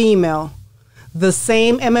biological female. The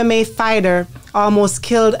same MMA fighter almost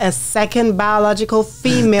killed a second biological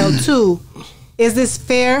female too. Is this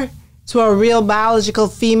fair to a real biological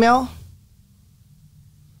female?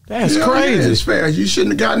 That's crazy. It's fair. You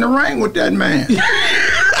shouldn't have gotten the ring with that man.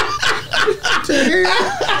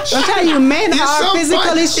 I'm telling you, men are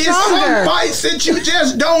physically stronger. It's some fights that you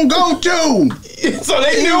just don't go to. So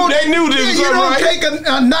they knew this. You don't take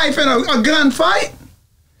a knife in a gun fight.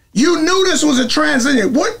 You knew this was a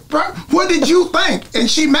transgender. What did you think? And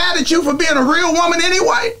she mad at you for being a real woman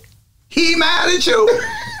anyway? He mad at you?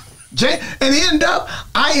 And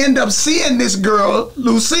I end up seeing this girl,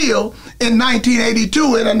 Lucille, in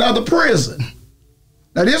 1982 in another prison.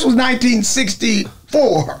 Now this was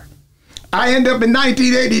 1964. I end up in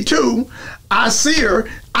 1982. I see her.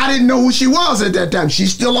 I didn't know who she was at that time.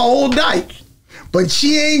 She's still an old dyke. But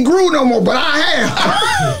she ain't grew no more, but I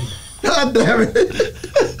have. God damn it.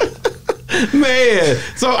 Man,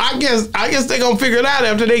 so I guess they gonna figure it out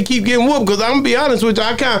after they keep getting whooped. Because I'm gonna be honest with you,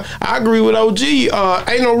 I agree with OG.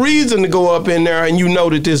 Ain't no reason to go up in there and you know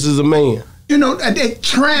that this is a man. You know, they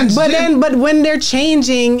But when they're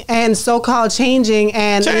changing and so-called changing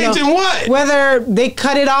and changing what? Whether they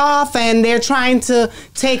cut it off and they're trying to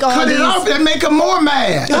take all it off and make them more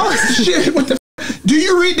mad. Oh shit! What the? Do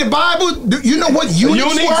you read the Bible? Do you know what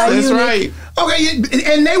eunuchs were? That's right. Okay,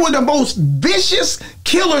 and they were the most vicious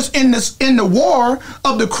killers in the war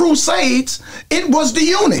of the Crusades. It was the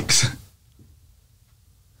eunuchs.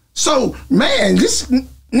 So, man, this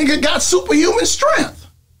nigga got superhuman strength.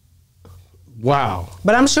 Wow.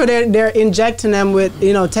 But I'm sure they're injecting them with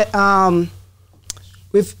estrogen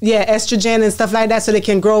and stuff like that, so they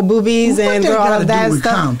can grow boobies and grow all of that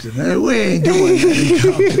stuff. Compton? We ain't doing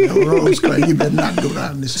that in Compton. Rose, you better not go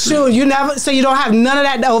down this street. Sure, so you don't have none of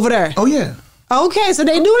that over there. Oh yeah. Okay, so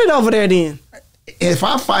they doing it over there then. If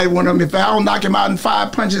I fight one of them, if I don't knock him out in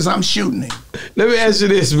 5 punches, I'm shooting him. Let me ask you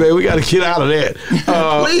this, man. We got to get out of that.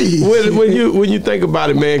 Please. When you think about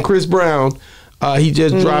it, man, Chris Brown, He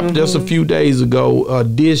just dropped just a few days ago a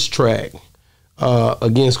diss track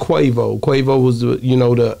against Quavo. Quavo was,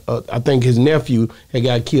 I think his nephew had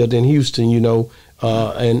got killed in Houston,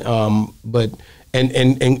 and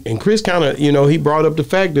Chris kind of, he brought up the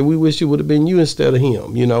fact that we wish it would have been you instead of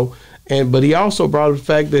him, but he also brought up the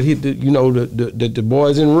fact that the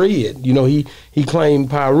boys in red, he claimed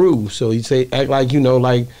PIRU, so he say act like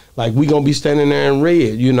like we gonna be standing there in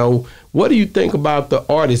red, What do you think about the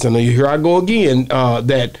artists? And here I go again,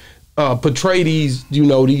 that portray these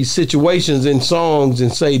these situations in songs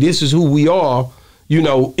and say this is who we are.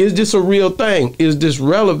 Is this a real thing? Is this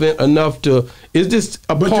relevant enough to? Is this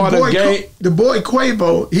a part of game? The boy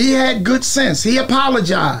Quavo, he had good sense. He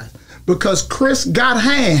apologized because Chris got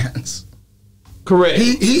hands. Correct.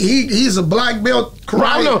 He's a black belt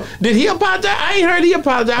karate. No, did he apologize? I ain't heard he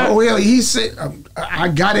apologize. Oh well, he said I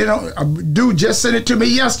got it on. A dude just sent it to me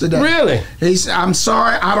yesterday. Really? He said, "I'm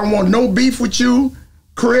sorry. I don't want no beef with you,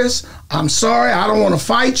 Chris. I'm sorry. I don't want to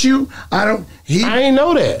fight you. I ain't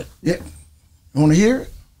know that. Yeah. You want to hear it?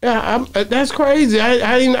 Yeah, that's crazy.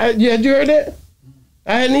 I didn't. Had you heard that?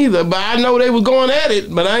 I hadn't either, but I know they was going at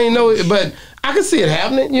it, but I didn't know it. But I could see it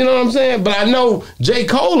happening, you know what I'm saying? But I know J.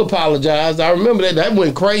 Cole apologized. I remember that. That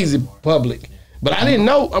went crazy public. But I didn't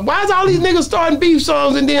know. Why is all these niggas starting beef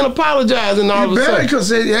songs and then apologizing all of a sudden? Because,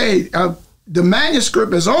 the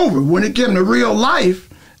manuscript is over. When it came to real life,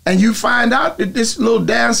 and you find out that this little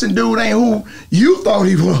dancing dude ain't who you thought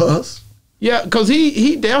he was. Yeah, because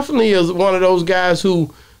he definitely is one of those guys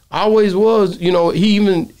who always was, he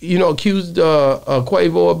even, accused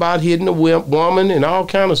Quavo about hitting a woman and all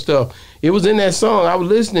kind of stuff. It was in that song. I was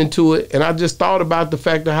listening to it, and I just thought about the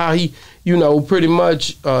fact of how he, pretty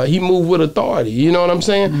much he moved with authority. You know what I'm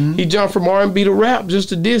saying? Mm-hmm. He jumped from R&B to rap just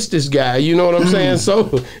to diss this guy. You know what I'm saying? So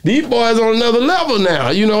these boys on another level now.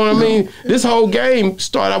 You know what I mean? This whole game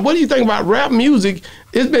started. What do you think about rap music?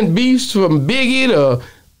 It's been beefs from Biggie to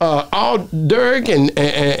all Dirk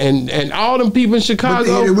and all them people in Chicago.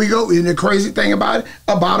 But here we go. And the crazy thing about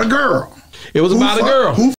a girl. It was about a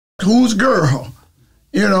girl. Whose girl?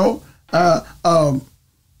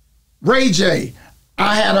 Ray J.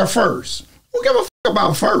 I had her first. Who give a fuck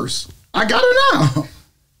about first? I got her now.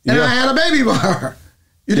 And I had a baby by her.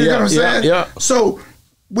 You know what I'm saying? Yeah. So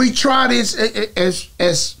we tried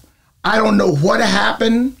as I don't know what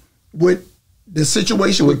happened with the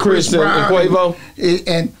situation with Chris Brown and Quavo.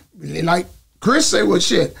 And like Chris said, well,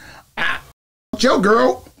 shit, I your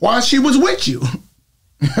girl while she was with you.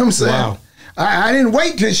 You know what I'm saying? Wow. I didn't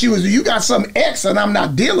wait till you got some ex and I'm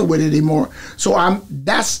not dealing with it anymore. So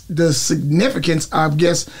that's the significance, I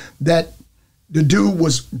guess, that the dude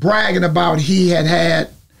was bragging about he had.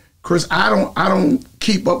 Chris, I don't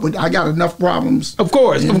keep up with. I got enough problems. Of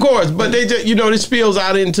course, but they just, this spills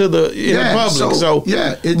out into the public. So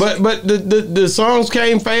yeah, but the songs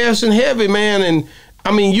came fast and heavy, man. And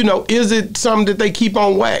I mean, is it something that they keep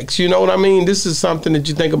on wax? You know what I mean? This is something that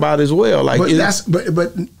you think about as well. Like,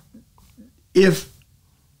 but if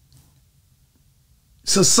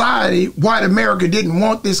society, white America, didn't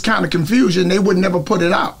want this kind of confusion, they would never put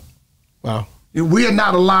it out. Wow. We are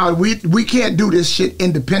not allowed. We can't do this shit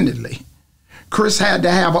independently. Chris had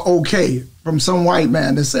to have an okay from some white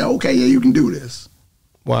man to say, okay, yeah, you can do this.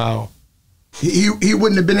 Wow. He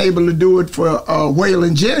wouldn't have been able to do it for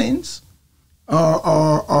Waylon Jennings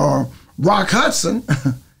or Rock Hudson.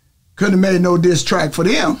 Couldn't have made no diss track for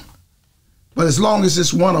them. But as long as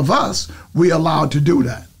it's one of us, we're allowed to do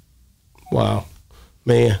that. Wow,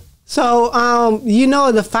 man. So,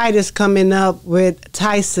 the fight is coming up with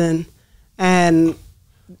Tyson and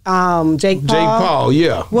Jake Paul. Jake Paul,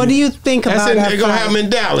 yeah. What do you think about that? They're going to have him in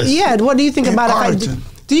Dallas. Yeah, what do you think about Arlington. that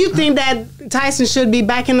fight? Do you think that Tyson should be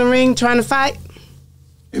back in the ring trying to fight?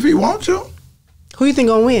 If he wants to. Who you think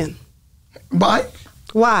going to win? Mike.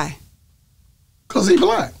 Why? Because he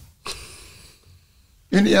black.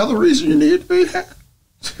 Any other reason you need to be there?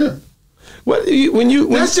 Let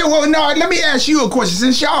me ask you a question.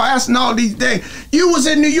 Since y'all asking all these things, you was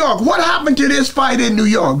in New York. What happened to this fight in New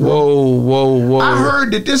York, bro? Whoa. I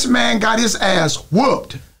heard that this man got his ass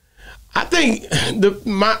whooped. I think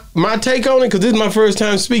my take on it, because this is my first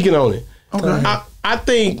time speaking on it. Okay. I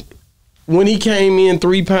think when he came in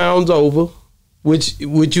 3 pounds over, which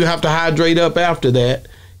you have to hydrate up after that,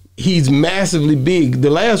 he's massively big. The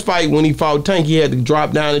last fight when he fought Tank, he had to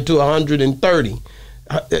drop down into 130.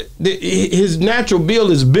 His natural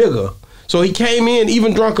build is bigger, so he came in,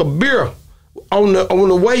 even drunk a beer on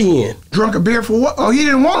the way in. Drunk a beer for what? Oh, he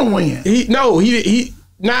didn't want to win.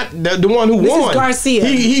 not the one who this won. Is Garcia.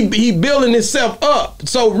 He building himself up.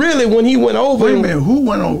 So really, when he went over, wait a minute, who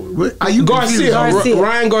went over? Are you Garcia,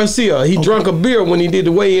 Ryan Garcia. He drunk a beer when he did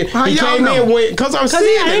the weigh-in. He came in because I'm seeing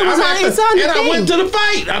it. I went to the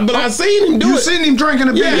fight, but I seen him do it. You seen him drinking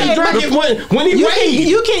a beer? Yeah, he drank it when he weighed.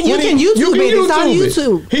 You can YouTube it. It's on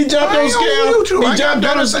YouTube. He jumped on scale. He jumped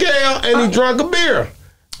on the scale and he drank a beer.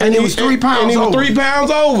 And he was 3 pounds. And he was 3 pounds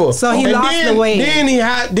over. So he lost the weight. Then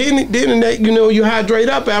you hydrate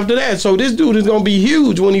up after that. So this dude is gonna be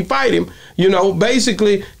huge when he fight him.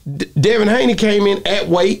 Basically, Devin Haney came in at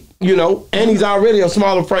weight. And he's already a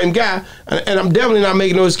smaller frame guy. And I'm definitely not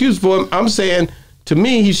making no excuse for him. I'm saying, to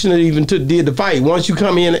me, he shouldn't have even did the fight. Once you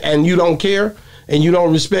come in and you don't care and you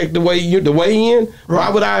don't respect the way in, why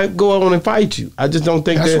would I go on and fight you? I just don't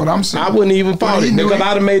think that's what I'm saying. I wouldn't even fight him because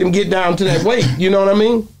I'd have made him get down to that weight. You know what I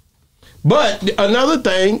mean? But another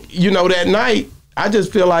thing, that night, I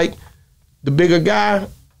just feel like the bigger guy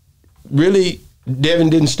really, Devin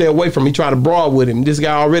didn't stay away from him. He tried to brawl with him. This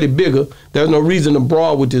guy already bigger. There's no reason to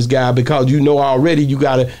brawl with this guy because already you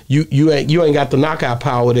ain't got the knockout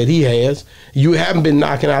power that he has. You haven't been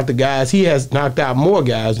knocking out the guys. He has knocked out more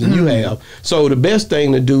guys than you have. So the best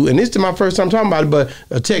thing to do, and this is my first time talking about it, but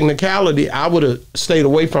a technicality, I would have stayed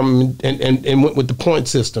away from him and went with the point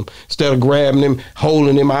system. Instead of grabbing him,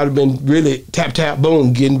 holding him, I'd have been really tap, tap,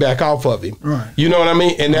 boom, getting back off of him. Right. You know what I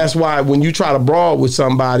mean? And that's why when you try to brawl with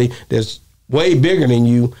somebody that's way bigger than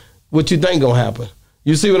you, what you think gonna happen?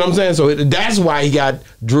 You see what I'm saying? So that's why he got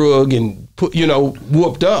drugged and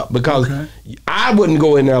whooped up because I wouldn't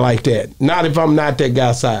go in there like that. Not if I'm not that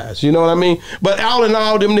guy's size. You know what I mean? But all in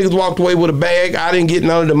all, them niggas walked away with a bag. I didn't get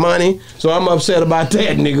none of the money, so I'm upset about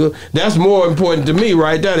that, nigga. That's more important to me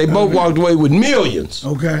right there. They both walked away with millions.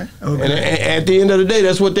 Okay. And at the end of the day,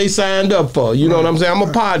 that's what they signed up for. You know what I'm saying? I'm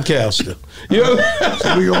a podcaster. You know?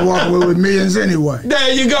 So we gonna walk away with millions anyway.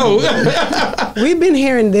 There you go. We've been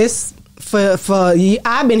hearing this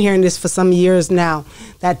I've been hearing this for some years now,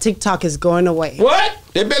 that TikTok is going away. What?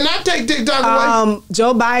 They better not take TikTok away.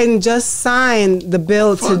 Joe Biden just signed the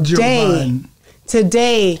bill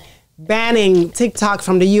today banning TikTok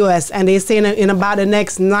from the U.S. and they say in about the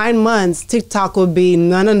next 9 months, TikTok will be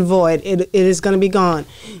none and void. It is going to be gone.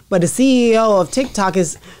 But the CEO of TikTok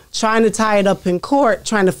is trying to tie it up in court,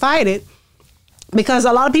 trying to fight it, because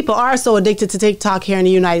a lot of people are so addicted to TikTok here in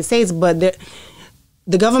the United States, but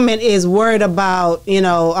the government is worried about,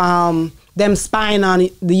 them spying on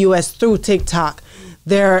the U.S. through TikTok.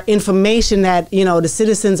 Their information that, the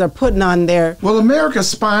citizens are putting on there. Well, America's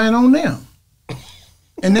spying on them.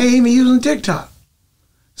 And they ain't even using TikTok.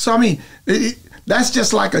 So, I mean, that's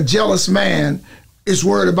just like a jealous man is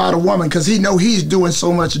worried about a woman because he know he's doing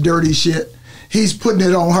so much dirty shit. He's putting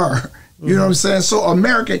it on her. You know what I'm saying? So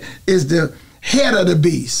America is the head of the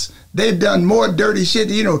beast. They've done more dirty shit.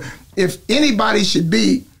 If anybody should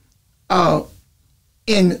be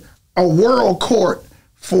in a world court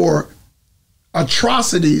for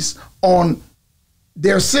atrocities on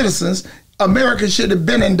their citizens, America should have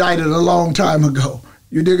been indicted a long time ago.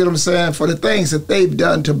 You dig what I'm saying? For the things that they've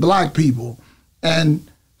done to black people and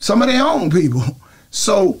some of their own people.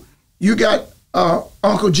 So you got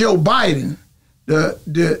Uncle Joe Biden,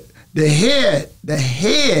 the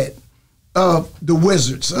head of the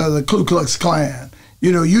wizards, the Ku Klux Klan.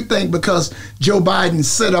 You think because Joe Biden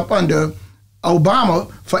set up under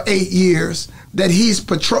Obama for 8 years that he's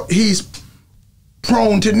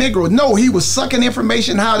prone to Negroes. No, he was sucking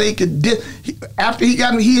information how they could. After he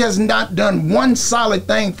got him, he has not done one solid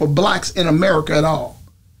thing for blacks in America at all.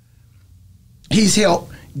 He's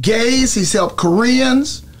helped gays, he's helped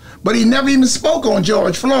Koreans, but he never even spoke on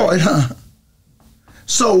George Floyd, huh?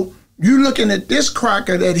 So you looking at this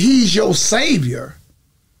cracker that he's your savior,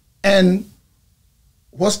 and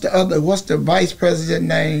what's the vice president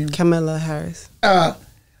name? Kamala Harris.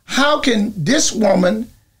 How can this woman,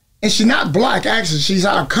 and she's not black, actually, she's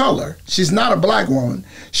our color. She's not a black woman.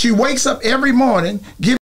 She wakes up every morning,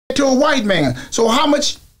 giving it to a white man. So how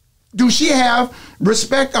much do she have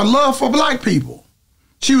respect or love for black people?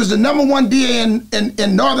 She was the #1 DA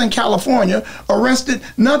in Northern California, arrested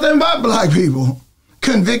nothing but black people,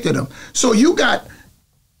 convicted them. So you got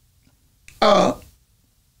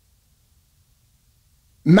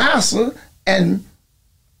Massa and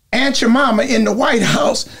Aunt Jemima in the White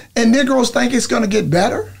House, and Negroes think it's going to get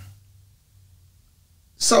better.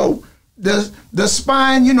 So the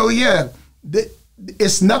spine,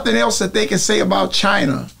 it's nothing else that they can say about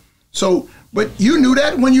China. So, but you knew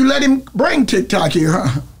that when you let him bring TikTok here,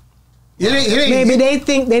 huh? Maybe they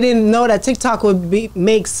think they didn't know that TikTok would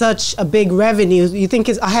make such a big revenue. You think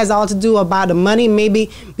it has all to do about the money?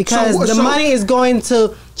 Maybe because the money is going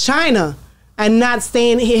to China. and not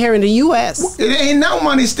staying here in the U.S. It ain't no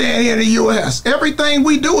money staying here in the U.S. Everything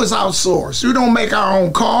we do is outsourced. We don't make our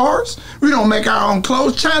own cars. We don't make our own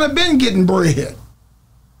clothes. China been getting bread.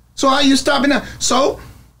 So how you stopping that? So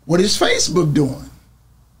what is Facebook doing?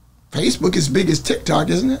 Facebook is big as TikTok,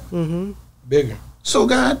 isn't it? Mm-hmm. Bigger. So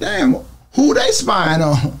goddamn, who they spying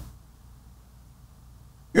on?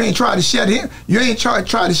 You ain't try to shut him. You ain't try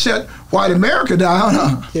to shut white America down,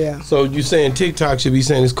 huh? Yeah. So you saying TikTok should be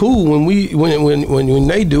saying it's cool when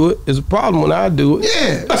they do it. It's a problem when I do it.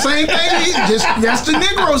 Yeah, same thing. That's the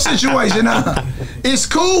Negro situation, huh? It's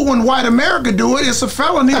cool when white America do it. It's a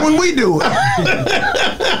felony when we do it.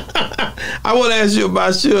 I want to ask you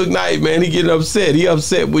about Suge Knight, man. He getting upset. He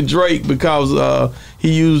upset with Drake because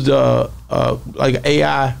he used like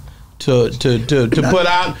AI to put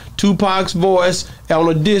out Tupac's voice on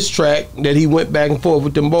a diss track that he went back and forth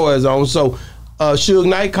with them boys on. So Suge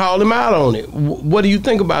Knight called him out on it. What do you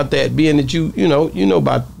think about that? Being that you know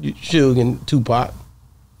about Suge and Tupac.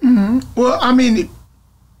 Mm-hmm. Well, I mean,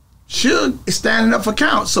 Suge is standing up for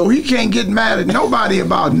count, so he can't get mad at nobody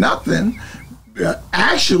about nothing.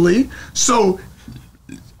 Actually, so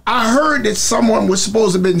I heard that someone was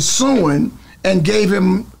supposed to have been suing and gave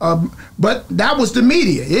him, but that was the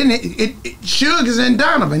media. Suge is in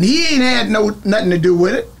Donovan. He ain't had nothing to do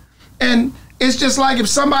with it. And it's just like if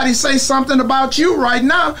somebody say something about you right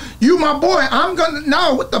now, you my boy, I'm gonna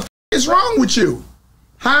know what the f is wrong with you.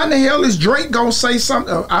 How in the hell is Drake gonna say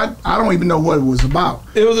something? I don't even know what it was about.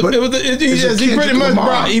 He pretty much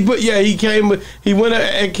brought. He went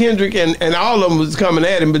at Kendrick and all of them was coming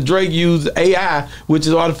at him, but Drake used AI, which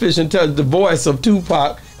is artificial intelligence, the voice of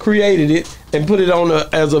Tupac, created it and put it on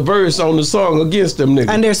as a verse on the song against them niggas.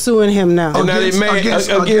 And they're suing him now. And now they made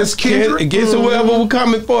against Kendrick, against whoever was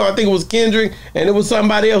coming for. I think it was Kendrick, and it was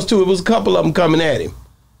somebody else too. It was a couple of them coming at him.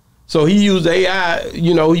 So he used AI,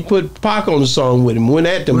 he put Pac on the song with him, went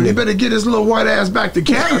at them. Well, he better get his little white ass back to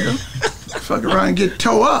Canada. Fuck around and get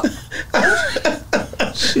towed up.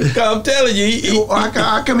 I'm telling you.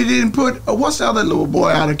 How come he didn't put, what's the other little boy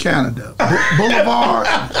out of Canada? Boulevard?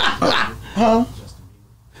 Huh?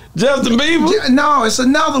 Justin Bieber? No, it's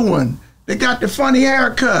another one. They got the funny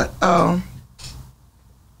haircut. Damn,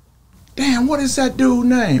 what is that dude's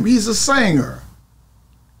name? He's a singer.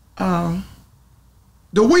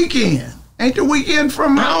 The Weeknd. Ain't The Weeknd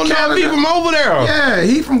from Canada? I don't know if he from over there. Yeah,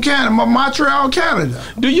 he from Canada, Montreal, Canada.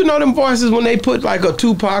 Do you know them voices when they put like a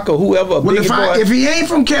Tupac or whoever, if he ain't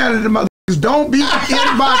from Canada, motherfuckers, don't be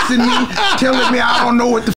inboxing me telling me I don't know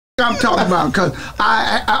what the I'm talking about, because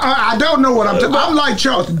I don't know what I'm talking about. I'm like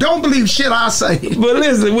Charleston. Don't believe shit I say. But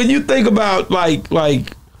listen, when you think about like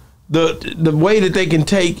the way that they can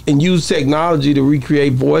take and use technology to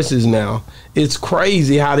recreate voices now, it's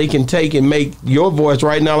crazy how they can take and make your voice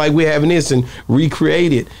right now, like we're having this, and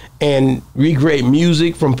recreate it and recreate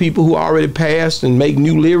music from people who already passed and make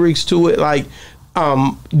new lyrics to it. Like,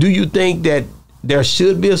 do you think that there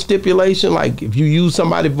should be a stipulation, like if you use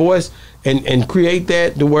somebody's voice and create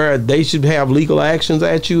that to where they should have legal actions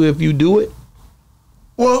at you if you do it?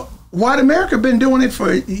 Well, white America been doing it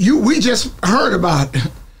for you. We just heard about it.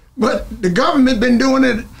 But the government been doing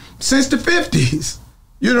it since the 50s.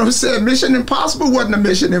 You know what I'm saying? Mission Impossible wasn't a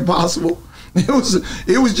Mission Impossible.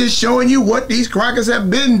 It was just showing you what these crackers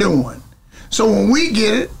have been doing. So when we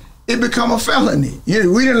get it, it become a felony. We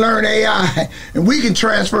didn't learn AI, and we can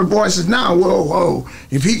transfer voices now. Whoa,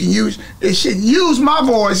 if he can use it, should use my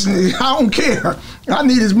voice, and I don't care. I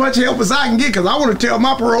need as much help as I can get, because I want to tell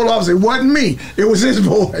my parole officer it wasn't me, it was his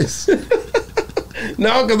voice.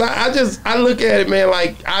 No, because I look at it, man,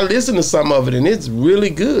 like I listen to some of it, and it's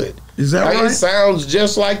really good. Is that right? It sounds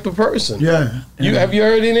just like the person. Yeah. Have you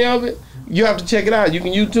heard any of it? You have to check it out. You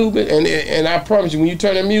can YouTube it, and I promise you, when you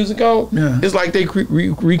turn that music on, it's like they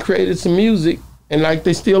recreated some music, and like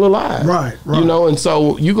they still alive. Right. And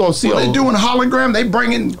so you're gonna see. They doing hologram. They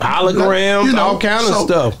bringing holograms, all kind of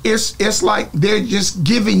stuff. It's like they're just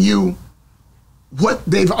giving you what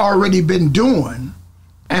they've already been doing,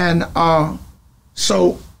 and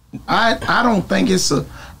so I don't think it's.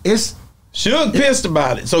 Suge pissed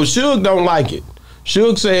about it, so Suge don't like it.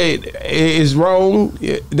 Suge said it's wrong.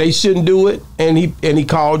 They shouldn't do it, and he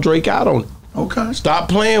called Drake out on it. Okay. Stop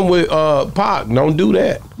playing with Pac. Don't do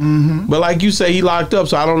that. Mm-hmm. But like you say, he locked up,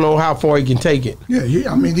 so I don't know how far he can take it. Yeah, he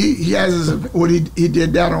has he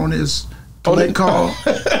did that on his call.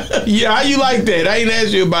 Yeah, how you like that? I ain't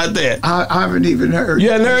asked you about that. I haven't even heard.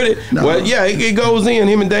 You haven't heard it? No. Well, yeah, it goes in.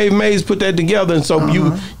 Him and Dave Mays put that together, and so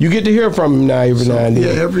you get to hear from him now every now and then.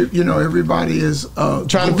 Yeah, everybody is trying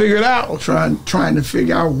to figure it out. Trying to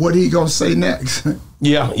figure out what he gonna say next.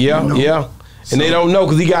 Yeah. And they don't know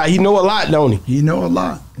because he know a lot, don't he? He know a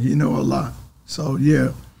lot. So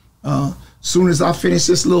yeah, soon as I finish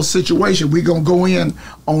this little situation, we gonna go in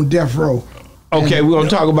on death row. Okay, and, we're gonna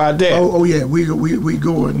talk about that. Oh yeah, we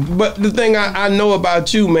going. But the thing I know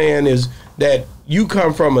about you, man, is that you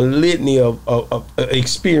come from a litany of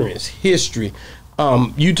experience, history.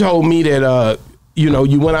 You told me that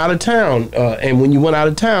you went out of town, and when you went out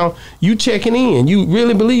of town, you checking in. You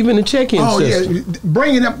really believe in the check-in system. Yeah,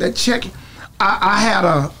 bringing up that check. I had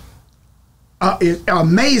an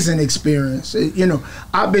amazing experience.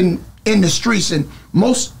 I've been in the streets, and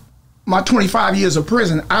my 25 years of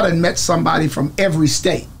prison, I done met somebody from every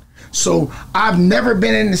state. So I've never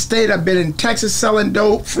been in the state. I've been in Texas selling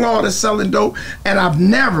dope, Florida selling dope, and I've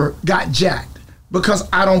never got jacked because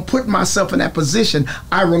I don't put myself in that position.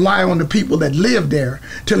 I rely on the people that live there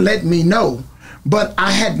to let me know. But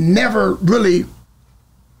I had never really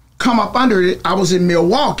come up under it. I was in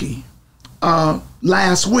Milwaukee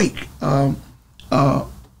last week.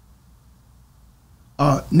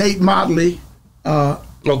 Nate Motley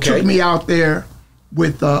took me out there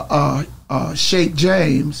with Sheikh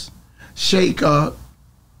James. Sheikh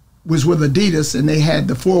was with Adidas, and they had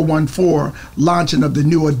the 414 launching of the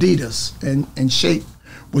new Adidas, and Sheikh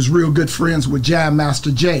was real good friends with Jam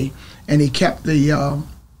Master Jay, and he kept the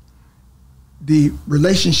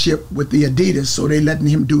relationship with the Adidas, so they letting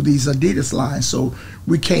him do these Adidas lines. So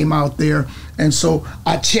we came out there, and so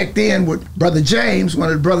I checked in with Brother James, one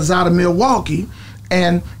of the brothers out of Milwaukee,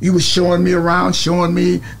 and he was showing me around, showing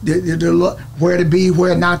me where to be,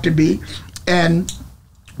 where not to be. And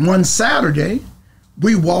one Saturday,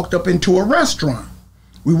 we walked up into a restaurant.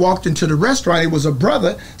 We walked into the restaurant. It was a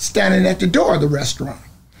brother standing at the door of the restaurant.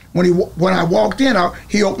 When I walked in,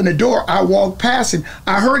 he opened the door. I walked past him.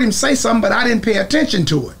 I heard him say something, but I didn't pay attention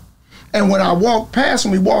to it. And when I walked past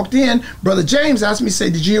and we walked in, Brother James asked me,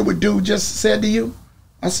 said, "Did you hear what dude just said to you?"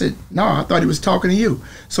 I said, "No, I thought he was talking to you."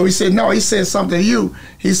 So he said, "No, he said something to you."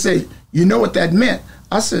 He said, "You know what that meant?"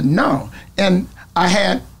 I said, "No." And I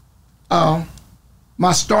had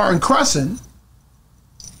my star and crescent,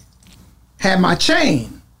 had my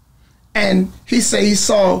chain. And he said he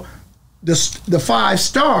saw the 5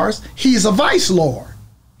 stars. He's a vice lord.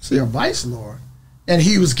 See, a vice lord. And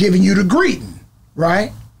he was giving you the greeting,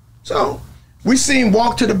 right? So we seen him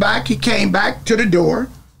walk to the back. He came back to the door.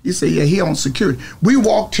 He said, yeah, he on security. We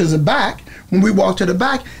walked to the back. When we walked to the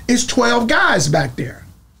back, it's 12 guys back there.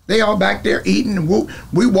 They all back there eating, and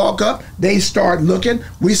we walk up. They start looking.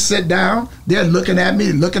 We sit down. They're looking at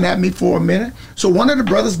me for a minute. So one of the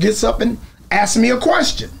brothers gets up and asks me a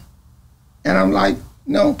question. And I'm like,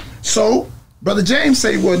 no. So Brother James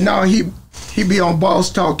said, well, no, he be on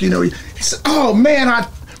Boss Talk. He said, oh, man,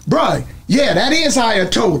 bruh, yeah, that is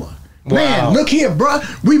Ayatollah. Wow. Man, look here, bruh.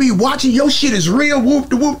 We be watching your shit is real. Whoop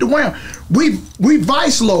the wham. We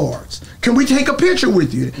vice lords. Can we take a picture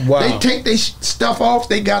with you? Wow. They take their stuff off.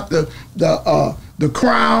 They got the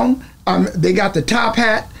crown. They got the top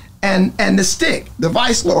hat and the stick. The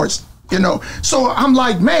vice lords. So I'm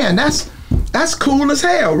like, man, that's cool as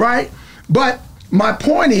hell, right? But my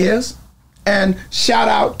point is, and shout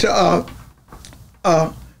out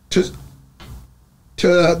to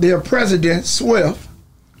their president Swift.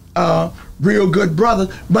 Real good brother.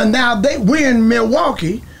 But now we're in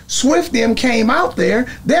Milwaukee. Swift them came out there.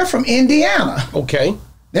 They're from Indiana. Okay.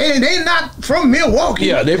 They're not from Milwaukee.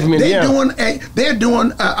 Yeah, they're from Indiana. They're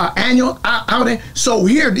doing an annual outing. So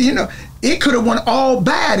here, it could have went all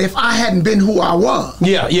bad if I hadn't been who I was.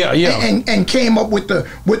 Yeah. And came up with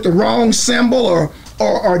the wrong symbol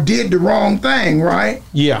or did the wrong thing, right?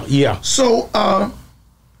 Yeah. So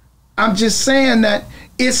I'm just saying that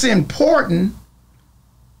it's important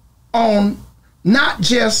on not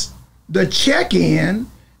just the check-in,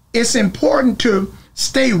 it's important to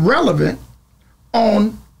stay relevant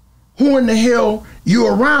on who in the hell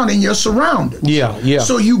you're around and your surroundings. Yeah.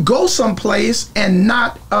 So you go someplace and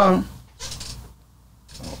not, I'm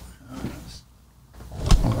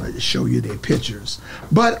going to show you their pictures.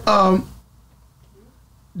 But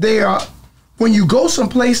they are, when you go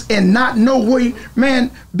someplace and not know where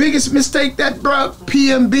man, biggest mistake that bruh,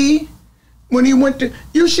 PMB, when he went to,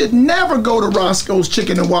 you should never go to Roscoe's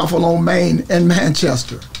Chicken and Waffle on Main and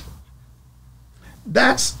Manchester.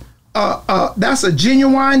 That's a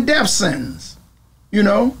genuine death sentence,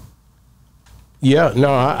 Yeah,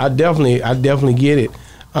 no, I definitely get it.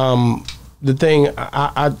 The thing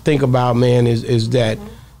I think about, man, is that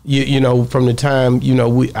from the time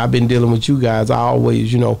I've been dealing with you guys, I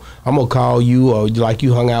always I'm gonna call you, or like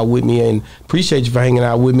you hung out with me, and appreciate you for hanging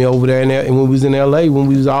out with me over there. And when we was in LA, when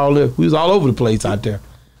we was all over the place out there.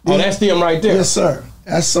 Oh, that's them right there. Yes, sir.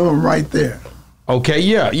 That's some right there. Okay,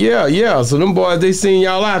 yeah. So them boys, they seen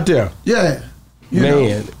y'all out there. Yeah.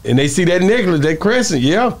 Man, and they see that necklace, that crescent,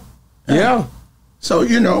 yeah. So,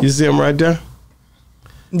 you see them right there?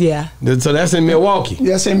 Yeah. So that's in Milwaukee.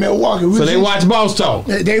 That's in Milwaukee. So they watch Boss Talk.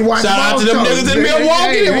 They watch Shout out to them niggas in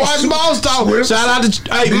Milwaukee. They watch Boss Talk. Shout out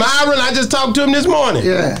to Myron. I just talked to him this morning.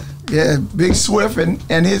 Yeah, Big Swift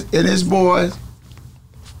and his boys.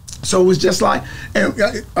 So it was just like, and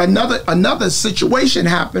another situation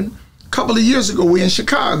happened a couple of years ago. We're in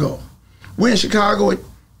Chicago.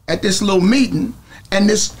 At this little meeting, and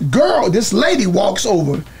this lady walks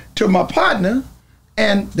over to my partner,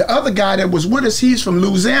 and the other guy that was with us, he's from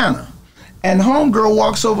Louisiana, and homegirl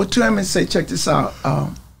walks over to him and say, check this out,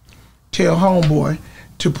 tell homeboy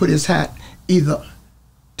to put his hat either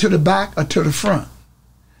to the back or to the front.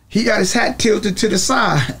 He got his hat tilted to the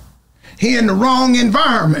side. He in the wrong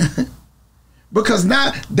environment because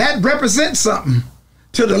now that represents something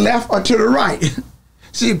to the left or to the right.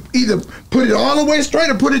 See, either put it all the way straight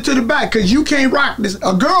or put it to the back because you can't rock this.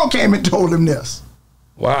 A girl came and told him this.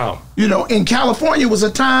 Wow. In California was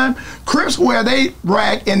a time, Crips wear they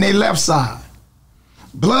rag in their left side.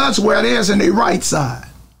 Bloods wear theirs in their right side.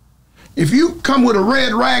 If you come with a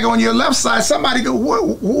red rag on your left side, somebody go,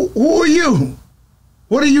 who are you?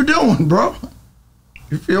 What are you doing, bro?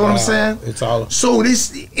 You feel what I'm saying? It's all. So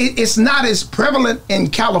it's not as prevalent in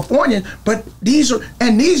California, but these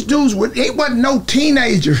dudes they wasn't no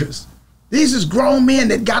teenagers. These is grown men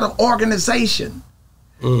that got an organization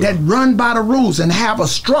that run by the rules and have a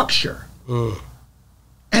structure.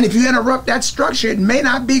 And if you interrupt that structure, it may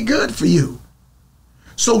not be good for you.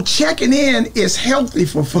 So checking in is healthy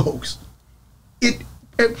for folks.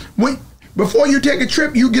 Before you take a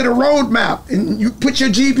trip, you get a road map and you put your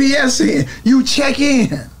GPS in, you check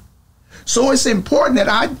in. So it's important that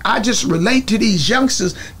I just relate to these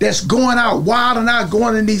youngsters that's going out wild and out,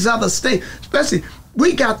 going in these other states. Especially,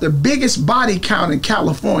 we got the biggest body count in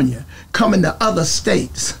California coming to other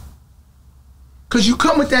states. Because you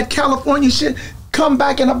come with that California shit, come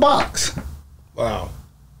back in a box. Wow.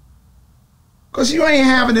 Because you ain't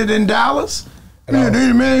having it in Dallas.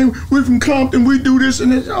 Man, we from Compton, we do this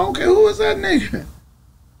and this. Okay, who is that nigga?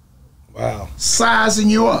 Wow. Sizing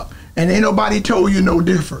you up. And ain't nobody told you no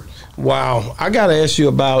different. Wow. I gotta ask you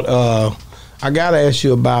about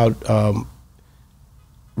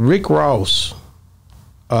Rick Ross.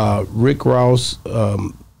 Rick Ross,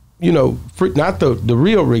 not the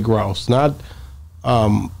real Rick Ross, not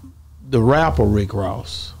the rapper Rick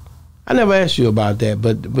Ross. I never asked you about that,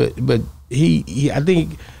 but he I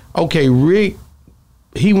think, okay, Rick,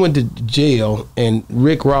 he went to jail and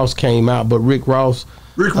Rick Ross came out, but Rick Ross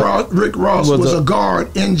was a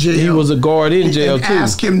guard in jail. He was a guard in jail too.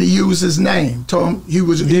 Asked him to use his name. Told him he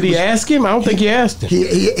was. Did he ask him? I don't think he asked him.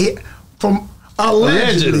 He from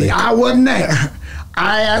allegedly, I wasn't there.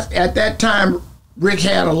 I asked at that time. Rick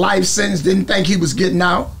had a life sentence. Didn't think he was getting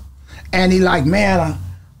out, and he like, man,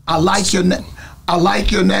 I like your name. I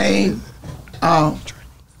like your name. I'm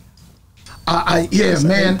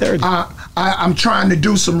trying to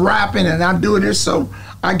do some rapping and I'm doing this, so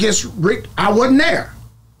I guess Rick, I wasn't there.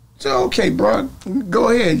 So okay, bro, go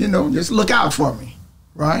ahead, just look out for me,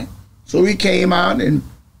 right? So he came out and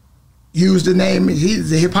used the name. He's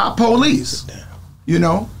the hip hop police,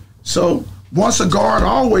 So once a guard,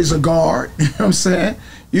 always a guard. You know what I'm saying?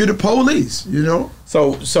 You're the police,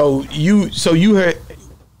 So you heard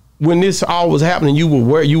when this all was happening. You were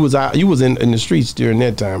where? You was in the streets during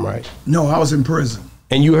that time, right? No, I was in prison.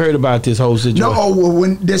 And you heard about this whole situation? No,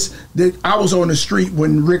 when I was on the street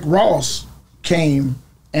when Rick Ross came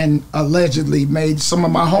and allegedly made some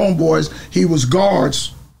of my homeboys. He was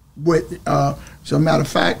guards with. So matter of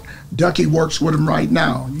fact, Ducky works with him right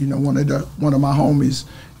now. One of my homies.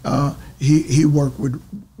 He worked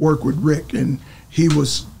with Rick, and he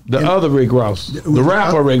was the other Rick Ross, the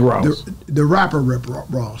rapper Rick Ross, the rapper Rick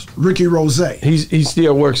Ross, Ricky Rose. He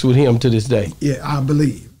still works with him to this day. Yeah, I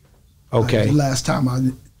believe. Okay. The last time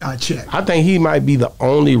I checked, I think he might be the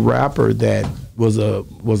only rapper that was an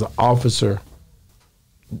officer.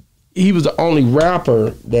 He was the only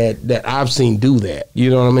rapper that I've seen do that. You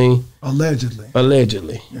know what I mean?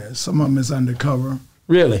 Allegedly. Yeah, some of them is undercover.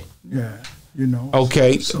 Really? Yeah.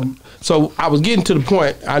 Okay. So I was getting to the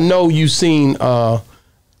point. I know you seen. I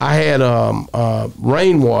had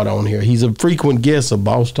Rainwater on here. He's a frequent guest of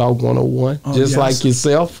Boss Talk 101, just like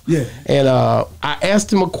yourself. Yeah. And I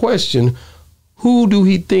asked him a question: who do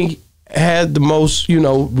he think had the most,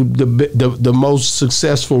 the most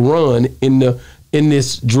successful run in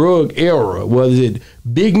this drug era? Was it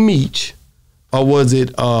Big Meech, or was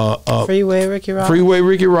it Freeway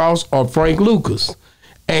Ricky Ross, or Frank Lucas?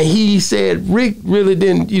 And he said Rick really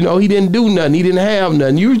didn't, he didn't do nothing. He didn't have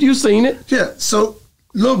nothing. You seen it? Yeah. So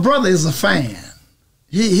little brother is a fan.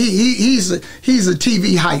 He's a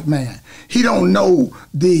TV hype man. He don't know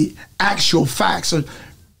the actual facts.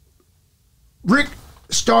 Rick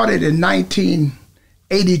started in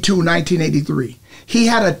 1982, 1983. He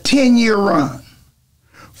had a 10-year run.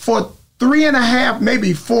 For 3.5,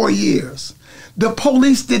 maybe 4 years, the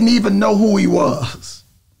police didn't even know who he was.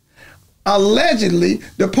 Allegedly,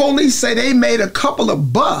 the police say they made a couple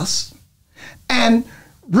of busts, and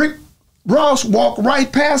Rick Ross walked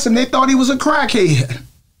right past him. They thought he was a crackhead.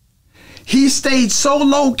 He stayed so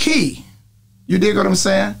low key. You dig what I'm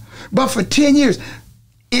saying? But for 10 years,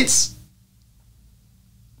 it's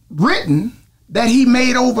written that he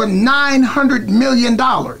made over $900 million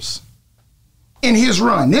in his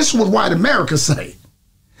run. This was white America say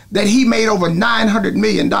that he made over $900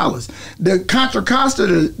 million. The Contra Costa,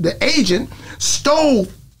 the agent, stole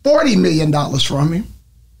 $40 million from him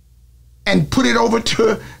and put it over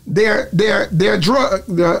to their drug,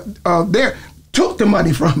 took the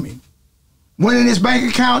money from him. Went in his bank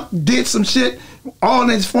account, did some shit, all in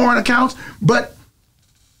his foreign accounts. But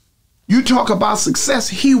you talk about success,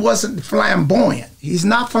 he wasn't flamboyant. He's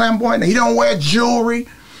not flamboyant. He don't wear jewelry.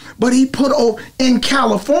 But he put over in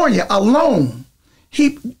California alone.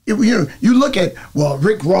 You look at, well,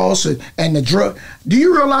 Rick Ross and the drug. Do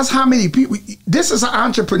you realize how many people? This is an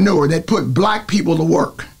entrepreneur that put black people to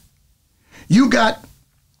work. You got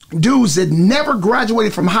dudes that never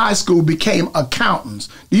graduated from high school became accountants.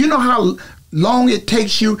 Do you know how long it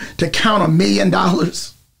takes you to count $1 million?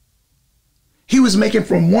 He was making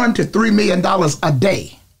from $1 to $3 million a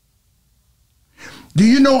day. Do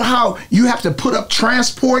you know how you have to put up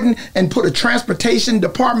transporting and put a transportation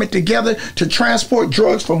department together to transport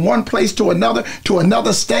drugs from one place to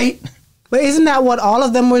another state? But isn't that what all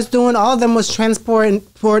of them was doing? All of them was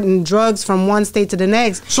transporting drugs from one state to the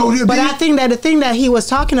next. But I think that the thing that he was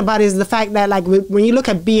talking about is the fact that, like, when you look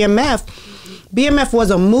at BMF was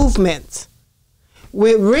a movement.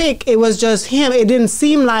 With Rick, it was just him. It didn't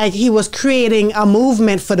seem like he was creating a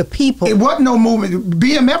movement for the people. It wasn't no movement.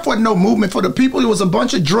 BMF wasn't no movement for the people. It was a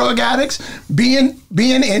bunch of drug addicts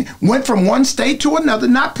went from one state to another,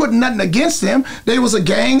 not putting nothing against them. They was a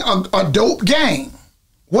gang, a dope gang.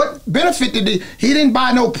 What benefit did he didn't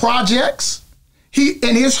buy no projects.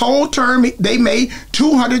 In his whole term, they made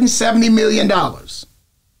 $270 million.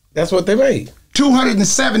 That's what they made.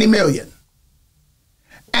 $270 million.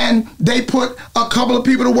 And they put a couple of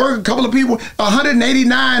people to work,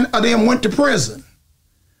 189 of them went to prison.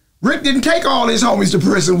 Rick didn't take all his homies to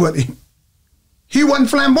prison with him. He wasn't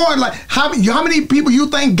flamboyant. Like, how many people you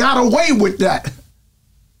think got away with that?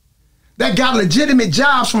 That got legitimate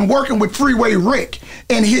jobs from working with Freeway Rick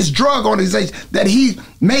and his drug organization, that he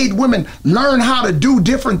made women learn how to do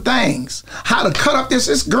different things, how to cut up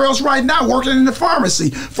this girl's right now working in the pharmacy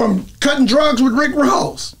from cutting drugs with Rick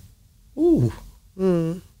Ross. Ooh.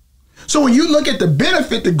 Mm. So when you look at the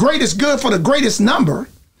benefit, the greatest good for the greatest number,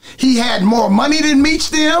 he had more money than Meech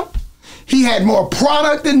them. He had more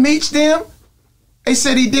product than Meech them. They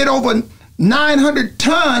said he did over 900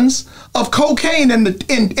 tons of cocaine in a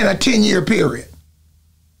 10-year period.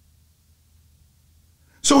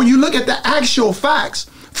 So when you look at the actual facts,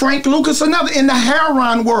 Frank Lucas, another in the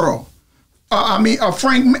heroin world.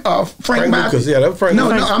 Frank Matthews. Yeah, that's Frank.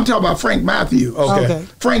 No, I'm talking about Frank Matthews. Okay.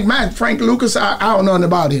 Frank Lucas, I don't know nothing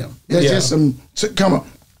about him. It's just some come on.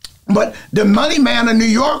 But the money man of New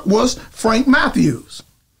York was Frank Matthews.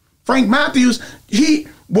 Frank Matthews, he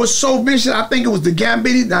was so vicious. I think it was the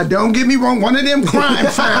Gambini. Now, don't get me wrong, one of them crime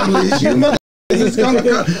families. You mother. It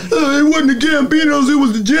wasn't the Gambinos. It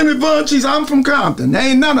was the Genevanchis. I'm from Compton.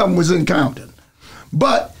 Ain't none of them was in Compton,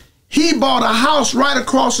 but he bought a house right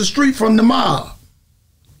across the street from the mob.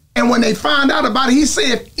 And when they found out about it, he said,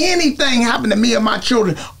 if anything happened to me and my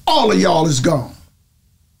children, all of y'all is gone.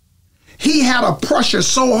 He had a pressure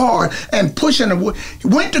so hard and pushing him.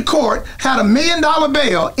 Went to court, had $1 million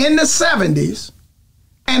bail in the 70s,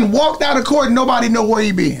 and walked out of court and nobody know where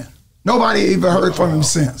he been. Nobody even heard from him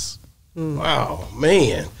since. Wow,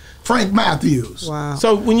 man. Frank Matthews. Wow.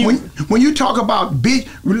 So when you talk about big,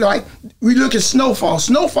 like we look at Snowfall.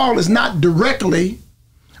 Snowfall is not directly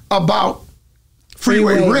about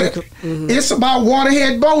Freeway Rick. Mm-hmm. It's about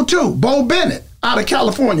Waterhead Bo too. Bo Bennett out of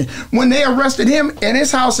California. When they arrested him in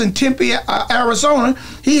his house in Tempe, Arizona,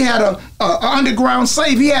 he had a underground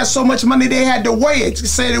safe. He had so much money they had to weigh it. It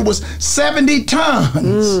said it was 70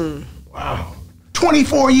 tons. Wow.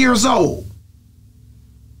 24 years old.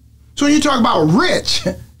 So when you talk about rich,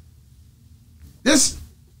 this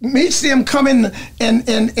Meech them come in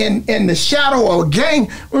the shadow of a gang.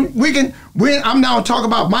 I'm now talking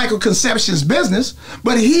about Michael Conception's business,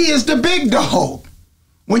 but he is the big dog.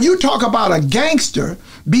 When you talk about a gangster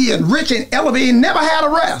being rich and elevated, never had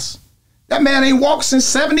arrest. That man ain't walked since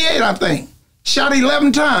 78, I think. Shot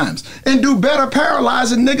 11 times and do better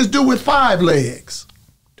paralyzed than niggas do with 5 legs.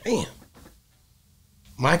 Damn.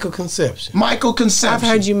 Michael Conception. Michael Conception. I've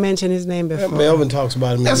heard you mention his name before. Melvin talks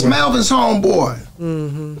about him. That's Melvin's homeboy. You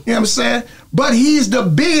know what I'm saying? But he's the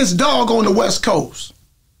biggest dog on the West Coast.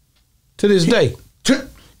 To this day.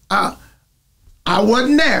 I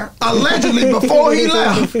wasn't there. Allegedly, before he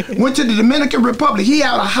left, went to the Dominican Republic. He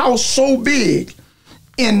had a house so big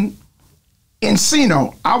in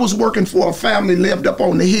Encino. I was working for a family lived up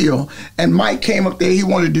on the hill, and Mike came up there.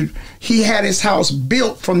 He had his house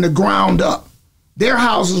built from the ground up. Their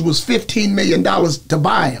houses was $15 million to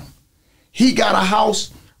buy them. He got a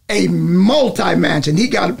house, a multi-mansion. He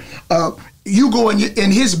got you go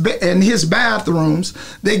in his bathrooms.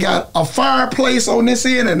 They got a fireplace on this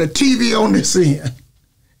end and a TV on this end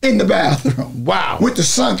in the bathroom. Wow! With the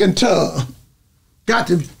sunken tub. Got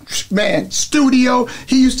the studio.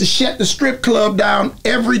 He used to shut the strip club down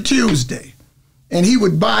every Tuesday, and he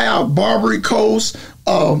would buy out Barbary Coast.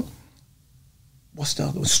 What's the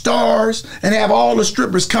other one? Stars, and have all the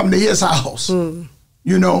strippers come to his house. You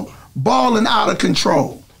know, balling out of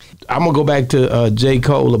control. I'm gonna go back to J.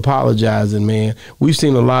 Cole apologizing, man. We've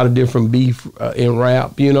seen a lot of different beef in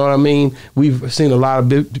rap. You know what I mean? We've seen a lot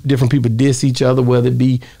of different people diss each other, whether it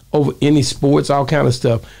be over any sports, all kind of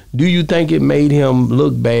stuff. Do you think it made him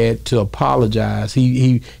look bad to apologize?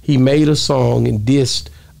 He made a song and dissed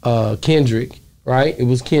Kendrick, right? It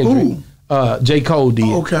was Kendrick. J. Cole did.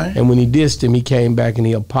 Okay. And when he dissed him, he came back and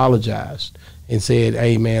he apologized and said,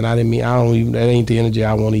 "Hey man, that ain't the energy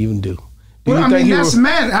I want to even do." Well, I mean,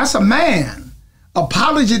 that's a man.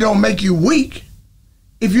 Apology don't make you weak.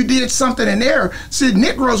 If you did something in error, see,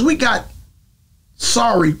 Negroes, we got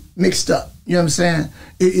sorry mixed up. You know what I'm saying?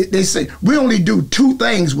 They say we only do 2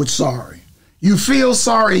 things with sorry. You feel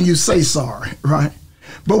sorry and you say sorry, right?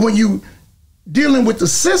 But when you dealing with the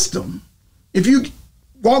system, if you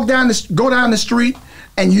go down the street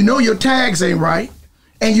and you know your tags ain't right,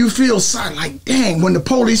 and you feel sorry, like, dang, when the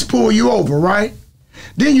police pull you over, right?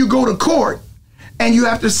 Then you go to court and you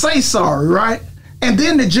have to say sorry, right? And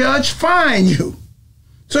then the judge fine you.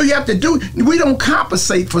 So you have to we don't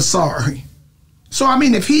compensate for sorry. So, I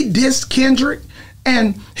mean, if he dissed Kendrick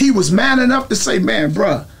and he was man enough to say, man,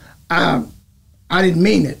 bruh, I didn't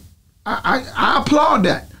mean it, I applaud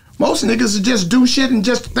that. Most niggas just do shit and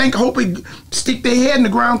just hope they stick their head in the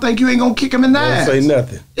ground, think you ain't gonna kick them in the ass. Don't say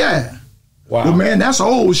nothing. Yeah. Wow. Well, man, that's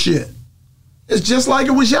old shit. It's just like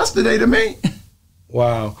it was yesterday to me.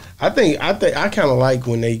 Wow. I kind of like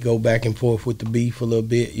when they go back and forth with the beef a little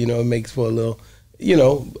bit. You know, it makes for a little, you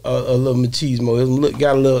know, a little machismo.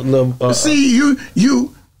 Got a little. See,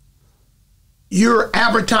 you're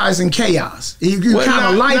advertising chaos. You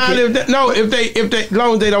kind of like it. If they, as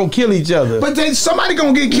long as they don't kill each other. But somebody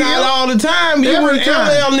gonna get killed. Not all the time. Every time.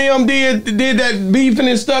 LL and them did that beefing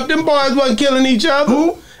and stuff. Them boys wasn't killing each other.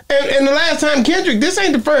 Who? And the last time Kendrick, this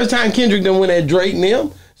ain't the first time Kendrick done went at Drake and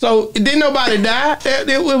them. So didn't nobody die.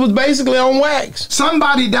 It was basically on wax.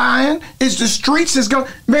 Somebody dying. It's the streets is going.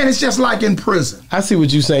 Man, it's just like in prison. I see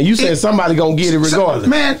what you saying. You saying somebody gonna get it regardless.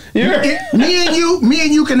 Man, me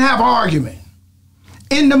and you can have an argument.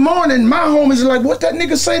 In the morning, my homies are like, "What that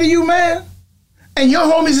nigga say to you, man?" And your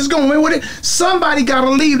homies is going, "Man, what it?" Somebody got to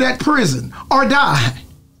leave that prison or die.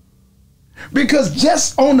 Because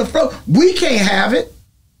just on the floor, we can't have it,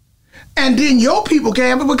 and then your people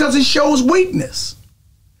can't have it because it shows weakness.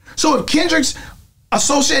 So if Kendrick's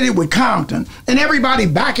associated with Compton and everybody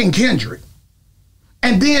backing Kendrick,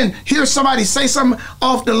 and then hear somebody say something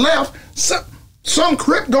off the left, some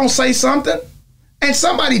Crip gonna say something, and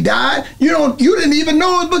somebody died, you didn't even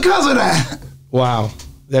know it because of that. Wow,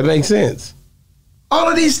 that makes sense. All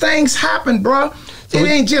of these things happen, bro. It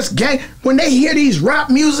ain't just gang. When they hear these rap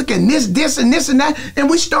music and this and this and that, and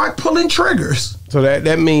we start pulling triggers. So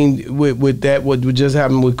that means with that, what just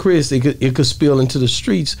happened with Chris, it could spill into the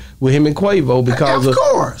streets with him and Quavo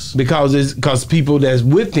because people that's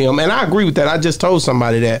with him, and I agree with that. I just told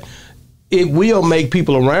somebody that it will make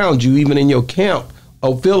people around you, even in your camp,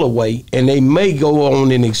 feel away, and they may go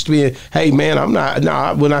on and experience, hey man, I'm not,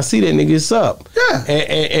 nah, when I see that nigga, it's up. Yeah.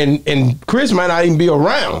 And Chris might not even be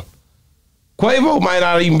around. Quavo might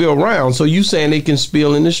not even be around, so you saying they can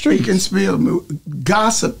spill in the streets. It can spill.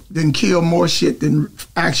 Gossip then kill more shit than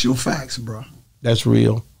actual facts, bro. That's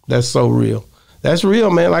real. That's so real. That's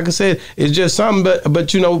real, man. Like I said, it's just something,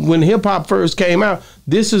 but you know, when hip-hop first came out,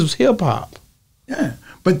 this is hip-hop. Yeah.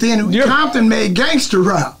 But then Compton made gangster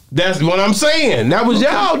rap. That's what I'm saying. That was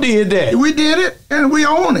y'all did that. We did it, and we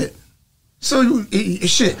own it. So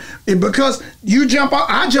shit, because you jump off,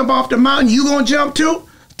 I jump off the mountain, you gonna jump too?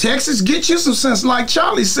 Texas, get you some sense, like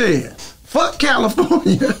Charlie said. Fuck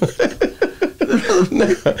California.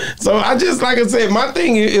 So I just, like I said, my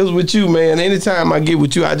thing is with you, man. Anytime I get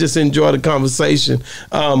with you, I just enjoy the conversation.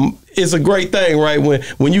 It's a great thing, right?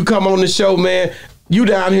 When you come on the show, man, you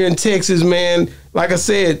down here in Texas, man. Like I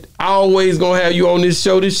said, I always gonna have you on this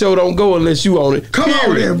show. This show don't go unless you on it. Come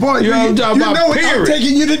on there, boy. You know what I'm talking about? I'm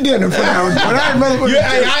taking you to dinner for hours.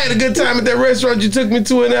 I had a good time at that restaurant you took me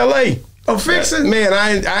to in L.A. Oh, fixing? Man,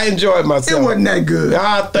 I enjoyed myself. It wasn't that good.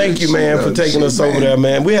 Thank you, man, for taking us over there,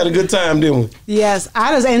 man. We had a good time, didn't we? Yes,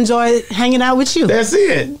 I just enjoyed hanging out with you. That's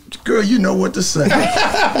it. Girl, you know what to say.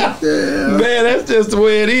 Yeah. Man, that's just the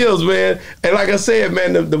way it is, man. And like I said,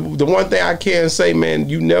 man, the one thing I can say, man,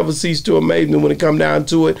 you never cease to amaze me when it come down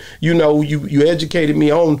to it. You know, you educated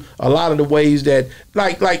me on a lot of the ways that,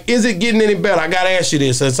 like, is it getting any better? I got to ask you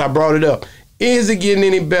this since I brought it up. Is it getting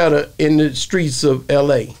any better in the streets of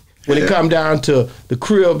L.A.? When it come down to the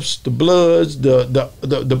Crips, the Bloods, the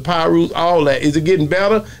PIRUs, all that, is it getting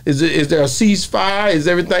better? Is there a ceasefire? Is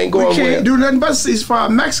everything going well? We can't do nothing but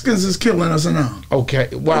ceasefire. Mexicans is killing us now. Okay,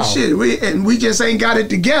 wow. Shit, we just ain't got it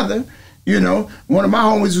together. You know, one of my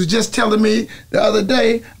homies was just telling me the other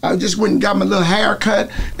day, I just went and got my little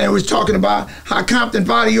haircut and was talking about how Compton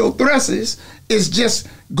Barrio Thresses is just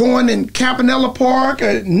going in Campanella Park,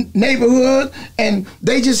 a neighborhood, and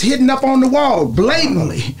they just hitting up on the wall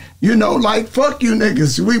blatantly. You know, like, fuck you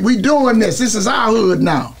niggas. We doing this. This is our hood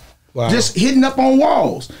now. Wow. Just hitting up on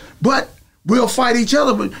walls. But we'll fight each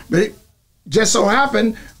other. But it just so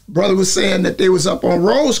happened, brother was saying that they was up on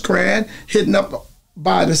Rosecrans, hitting up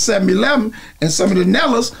by the 7-Eleven, and some of the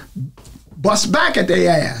Nellas bust back at their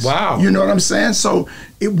ass. Wow. You know what I'm saying? So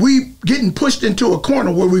we getting pushed into a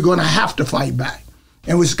corner where we're going to have to fight back.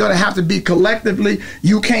 And it's going to have to be collectively.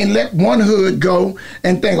 You can't let one hood go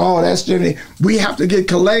and think, oh, that's just, we have to get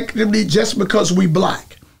collectively just because we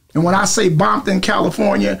black. And when I say Bompton,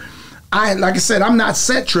 California, like I said, I'm not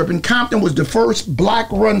set tripping. Compton was the first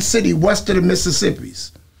black-run city west of the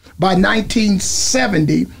Mississippis. By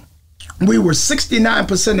 1970, we were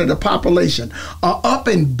 69% of the population, a up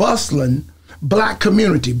and bustling black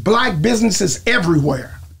community, black businesses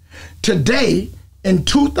everywhere. Today, in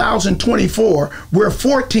 2024, we're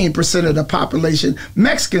 14% of the population.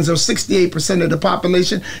 Mexicans are 68% of the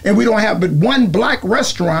population, and we don't have but one black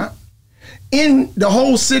restaurant in the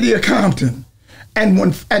whole city of Compton. And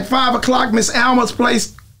when at 5 o'clock, Miss Alma's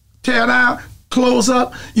place tear down, close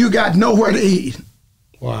up, you got nowhere to eat.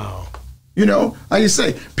 Wow. You know, like you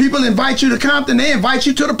say, people invite you to Compton, they invite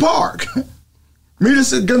you to the park.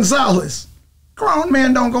 Meet Gonzalez. Grown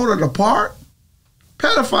men don't go to the park.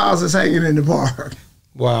 Pedophiles is hanging in the park.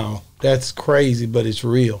 Wow, that's crazy, but it's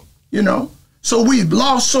real. You know, so we've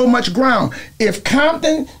lost so much ground. If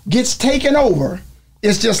Compton gets taken over,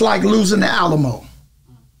 it's just like losing the Alamo.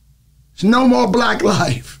 There's no more black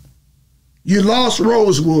life. You lost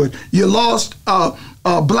Rosewood. You lost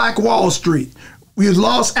Black Wall Street. You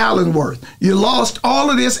lost Allenworth. You lost all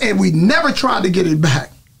of this, and we never tried to get it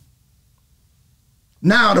back.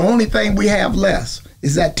 Now the only thing we have left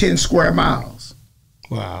is that 10 square miles.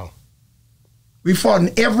 Wow. We fought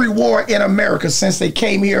in every war in America since they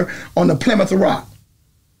came here on the Plymouth Rock.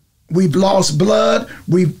 We've lost blood.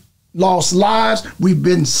 We've lost lives. We've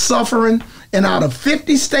been suffering. And out of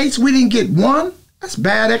 50 states, we didn't get one. That's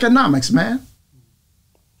bad economics, man.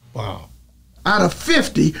 Wow. Out of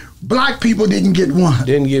 50, black people didn't get one.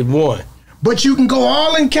 Didn't get one. But you can go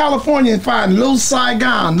all in California and find little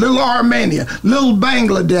Saigon, little Armenia, little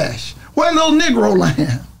Bangladesh. Where little Negro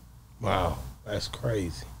land? Wow, that's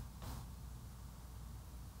crazy.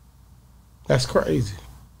 That's crazy,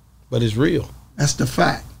 but it's real. That's the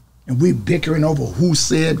fact. And we bickering over who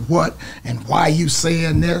said what and why you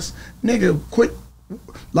saying this. Nigga, quit.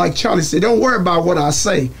 Like Charlie said, don't worry about what I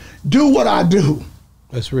say. Do what I do.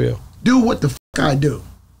 That's real. Do what the fuck I do.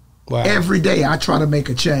 Wow. Every day I try to make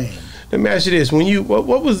a change. Let me ask you this. When you, what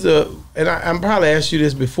was the, and I probably asked you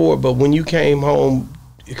this before, but when you came home,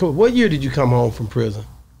 what year did you come home from prison?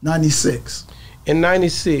 96. In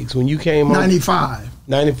 96, when you came home? 95.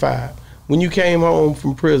 95. When you came home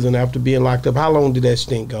from prison after being locked up, how long did that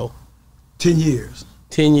stint go? 10 years.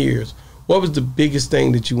 10 years. What was the biggest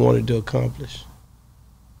thing that you wanted to accomplish?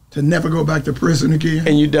 To never go back to prison again.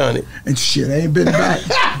 And you done it. And shit, I ain't been back.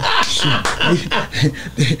 Shit.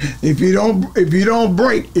 If you don't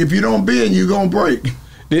bend, you gonna break.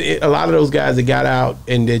 A lot of those guys that got out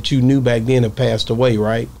and that you knew back then have passed away,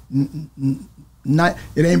 right? Not.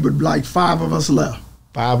 It ain't but like 5 of us left.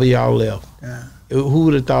 5 of y'all left. Yeah. Who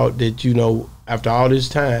would have thought that, you know, after all this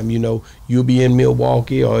time, you know, you'll be in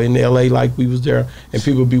Milwaukee or in LA like we was there, and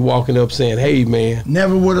people be walking up saying, "Hey, man,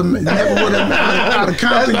 never would have out of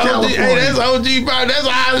Compton, California." Hey, that's OG, bro. That's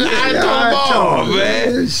how I told them,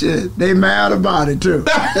 man. Shit, they mad about it too.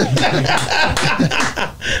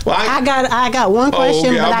 Well, I got one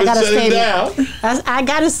question, but I gotta say, I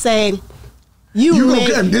gotta say,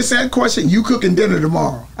 this that question. You cooking dinner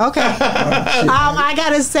tomorrow? Okay. I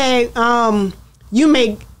gotta say, you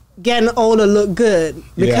make getting older look good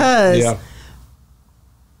because.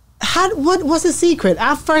 What's the secret?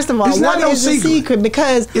 First of all, what is the secret?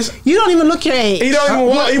 Because you don't even look your age. He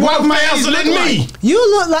don't even walk faster than me. You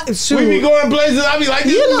look like we be going places. I be like,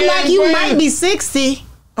 you look like you might be 60.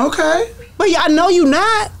 Okay. But I know you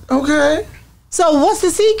not. Okay. So what's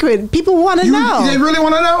the secret? People want to know. They really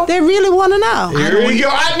want to know? They really want to know. Here we go.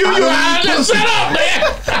 I knew you had shut up, man.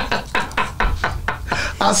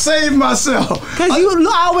 I saved myself. Because you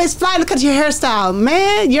always fly. Look at your hairstyle.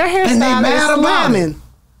 Man, your hairstyle is slamming.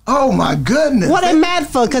 Oh my goodness! What they mad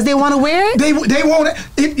for? Because they want to wear it? They want it.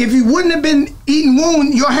 If you wouldn't have been eating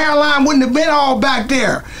wound, your hairline wouldn't have been all back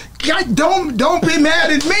there. God, don't be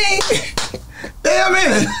mad at me. Damn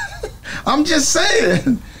it! I'm just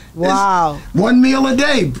saying. Wow. It's 1 meal a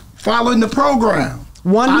day, following the program.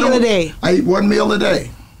 1 meal a day. I eat 1 meal a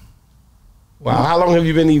day. Wow. How long have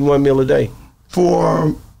you been eating 1 meal a day?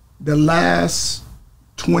 For the last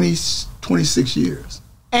 26 years.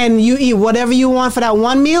 And you eat whatever you want for that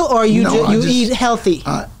 1 meal, or you eat healthy?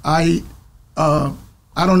 I eat. I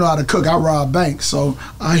don't know how to cook. I rob banks, so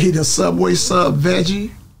I eat a Subway sub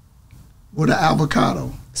veggie with an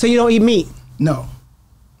avocado. So you don't eat meat? No.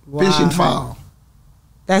 Wow. Fish and fowl.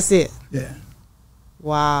 That's it. Yeah.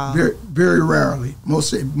 Wow. Very, very rarely.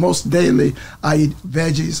 Most daily, I eat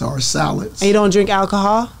veggies or salads. And you don't drink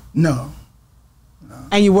alcohol? No.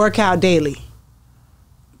 And you work out daily?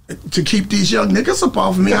 To keep these young niggas up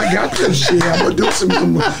off me, I got this shit. I'm gonna do some keep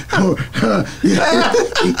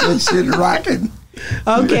that shit rocking.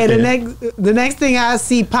 Okay, the next thing I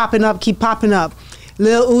see keep popping up,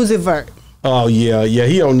 Lil Uzi Vert. Oh yeah,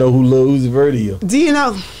 he don't know who Lil Uzi Vert is. Do you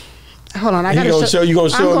know? Hold on, I gotta show you. Gonna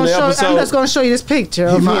show him the episode? I'm just gonna show you this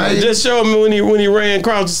picture. Just show him when he ran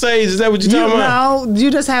across the stage. Is that what you're talking about? No,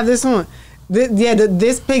 you just have this one.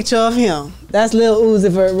 This picture of him. That's Lil Uzi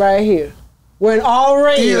Vert right here. Wearing all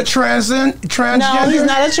red. He a transgender? No, he's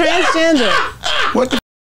not a transgender. What the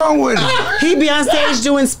wrong with him? He be on stage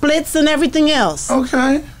doing splits and everything else.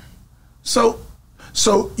 Okay. So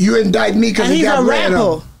you indict me because he got red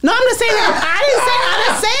on? No, I'm just saying that. I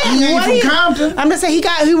didn't say He ain't from Compton. I'm just saying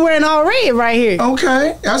he wearing all red right here.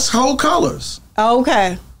 Okay. That's whole colors.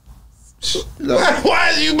 Okay.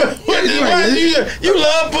 Why you love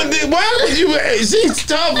putting this? Why would you? She's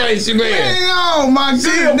tough, ain't she, man? Oh my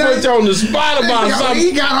God! Put you on the spot about something.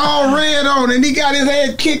 He got all red on, and he got his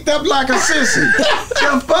head kicked up like a sissy.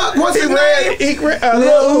 The fuck? What's his name?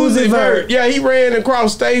 Lil Uzi Vert. Yeah, he ran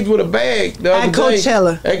across stage with a bag the other day.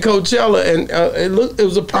 At Coachella, and it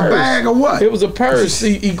was a purse. A bag of what? It was a purse.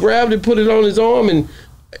 He grabbed it, put it on his arm, and.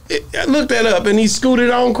 I looked that up, and he scooted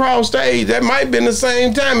on cross stage. That might have been the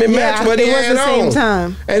same time. It matched what he had on. Same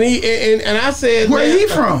time. And I said, where he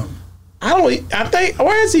from? I think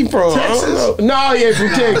where is he from? Texas? I don't know. No, he ain't from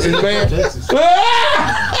Texas, man. Texas.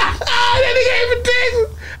 That nigga ain't from Texas.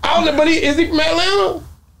 I don't know, but is he from Atlanta?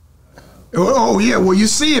 Oh yeah. Well, you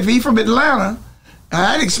see, if he from Atlanta,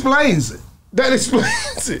 that explains it. That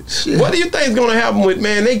explains it. Shit. What do you think is going to happen with,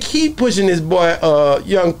 man? They keep pushing this boy,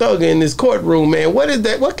 Young Thug, in this courtroom, man. What is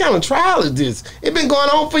that? What kind of trial is this? It's been going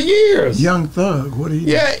on for years. Young Thug, what do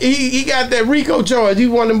you? Yeah, he got that RICO charge. He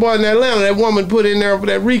one of them boys in Atlanta. That woman put in there for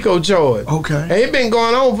that RICO charge. Okay. And it been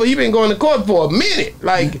going on he been going to court for a minute.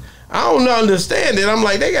 Like I don't understand it. I'm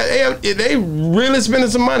like they really spending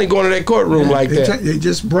some money going to that courtroom like that. They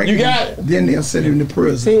just break. You got it. Then they'll send him to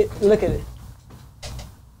prison. See, look at it.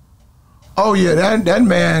 Oh yeah, that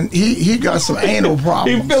man, he got some anal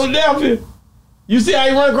problems. He Philadelphia. You see how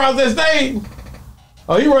he run across that stage?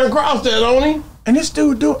 Oh, he run across that, don't he? And this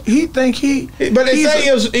dude but they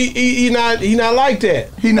say he not like that.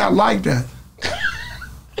 He not like that.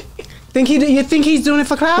 You think he's doing it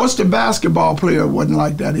for clout? What's the basketball player wasn't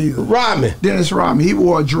like that either? Rodman. Dennis Rodman. He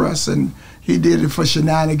wore a dress and he did it for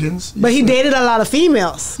shenanigans. But he dated a lot of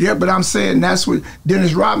females. Yeah, but I'm saying that's what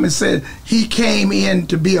Dennis Rodman said. He came in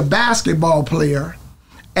to be a basketball player,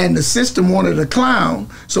 and the system wanted a clown,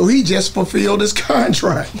 so he just fulfilled his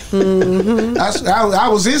contract. Mm-hmm. That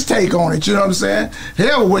was his take on it. You know what I'm saying?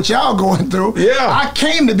 Hell, what y'all going through? Yeah, I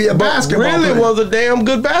came to be a basketball player. Really was a damn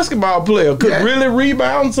good basketball player. Could really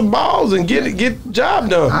rebound some balls and get the job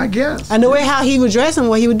done. I guess. And the way how he was dressing,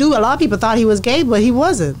 what he would do, a lot of people thought he was gay, but he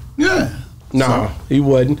wasn't. Yeah. No, So, he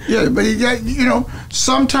wasn't. yeah, but he got, you know,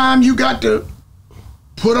 sometimes you got to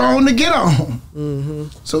put on to get on.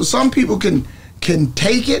 So some people can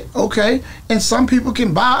take it, okay, and some people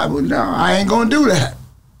can buy it. Well, no, I ain't gonna do that,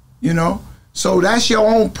 you know. So that's your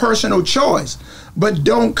own personal choice. But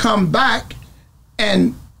don't come back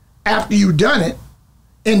and after you done it,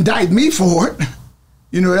 indict me for it.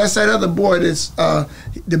 You know, that's that other boy that's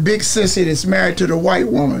the big sissy that's married to the white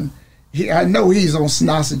woman. I know he's on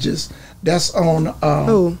Sausages. That's on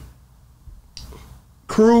Who?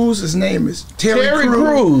 Cruz. His name is Terry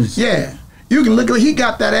Crews. Yeah, you can look at. He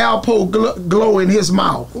got that Alpo glow in his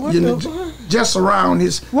mouth. What You know, the- just around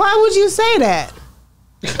his. Why would you say that?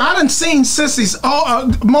 I done seen sissies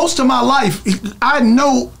most of my life. I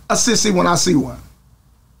know a sissy when I see one.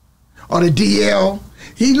 Or the DL.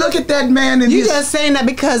 He look at that man and You just saying that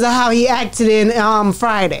because of how he acted in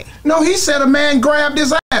Friday. No, he said a man grabbed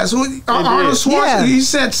his ass. Arnold Schwarzenegger. Yeah. He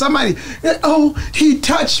said somebody. Oh, he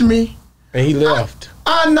touched me. And he left.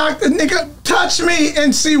 I knocked the nigga. Touch me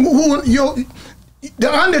and see who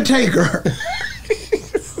the Undertaker.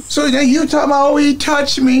 So then you talking about, oh, he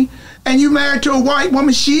touched me, and you married to a white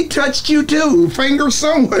woman, she touched you too, finger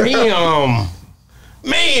somewhere. Damn.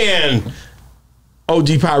 Man. OG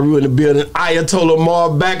PIRU in the building. Ayatollah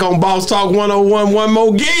Mar back on Boss Talk 101 one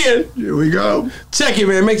more again. Here we go. Check it,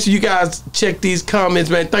 man. Make sure you guys check these comments,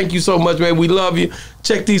 man. Thank you so much, man. We love you.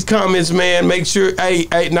 Check these comments, man. Make sure, hey,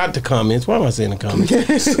 not the comments. Why am I saying the comments?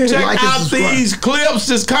 Check Like out these clips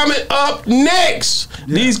that's coming up next.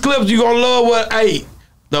 Yeah. These clips you're going to love what, hey,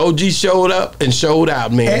 the OG showed up and showed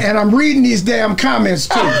out, man. And I'm reading these damn comments,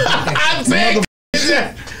 too. I think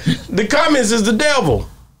the comments is the devil.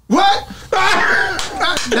 What?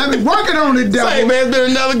 I've been working on it, devil. Hey, man, it's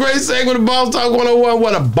been another great segment of Boss Talk 101.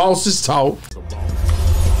 What a boss's talk.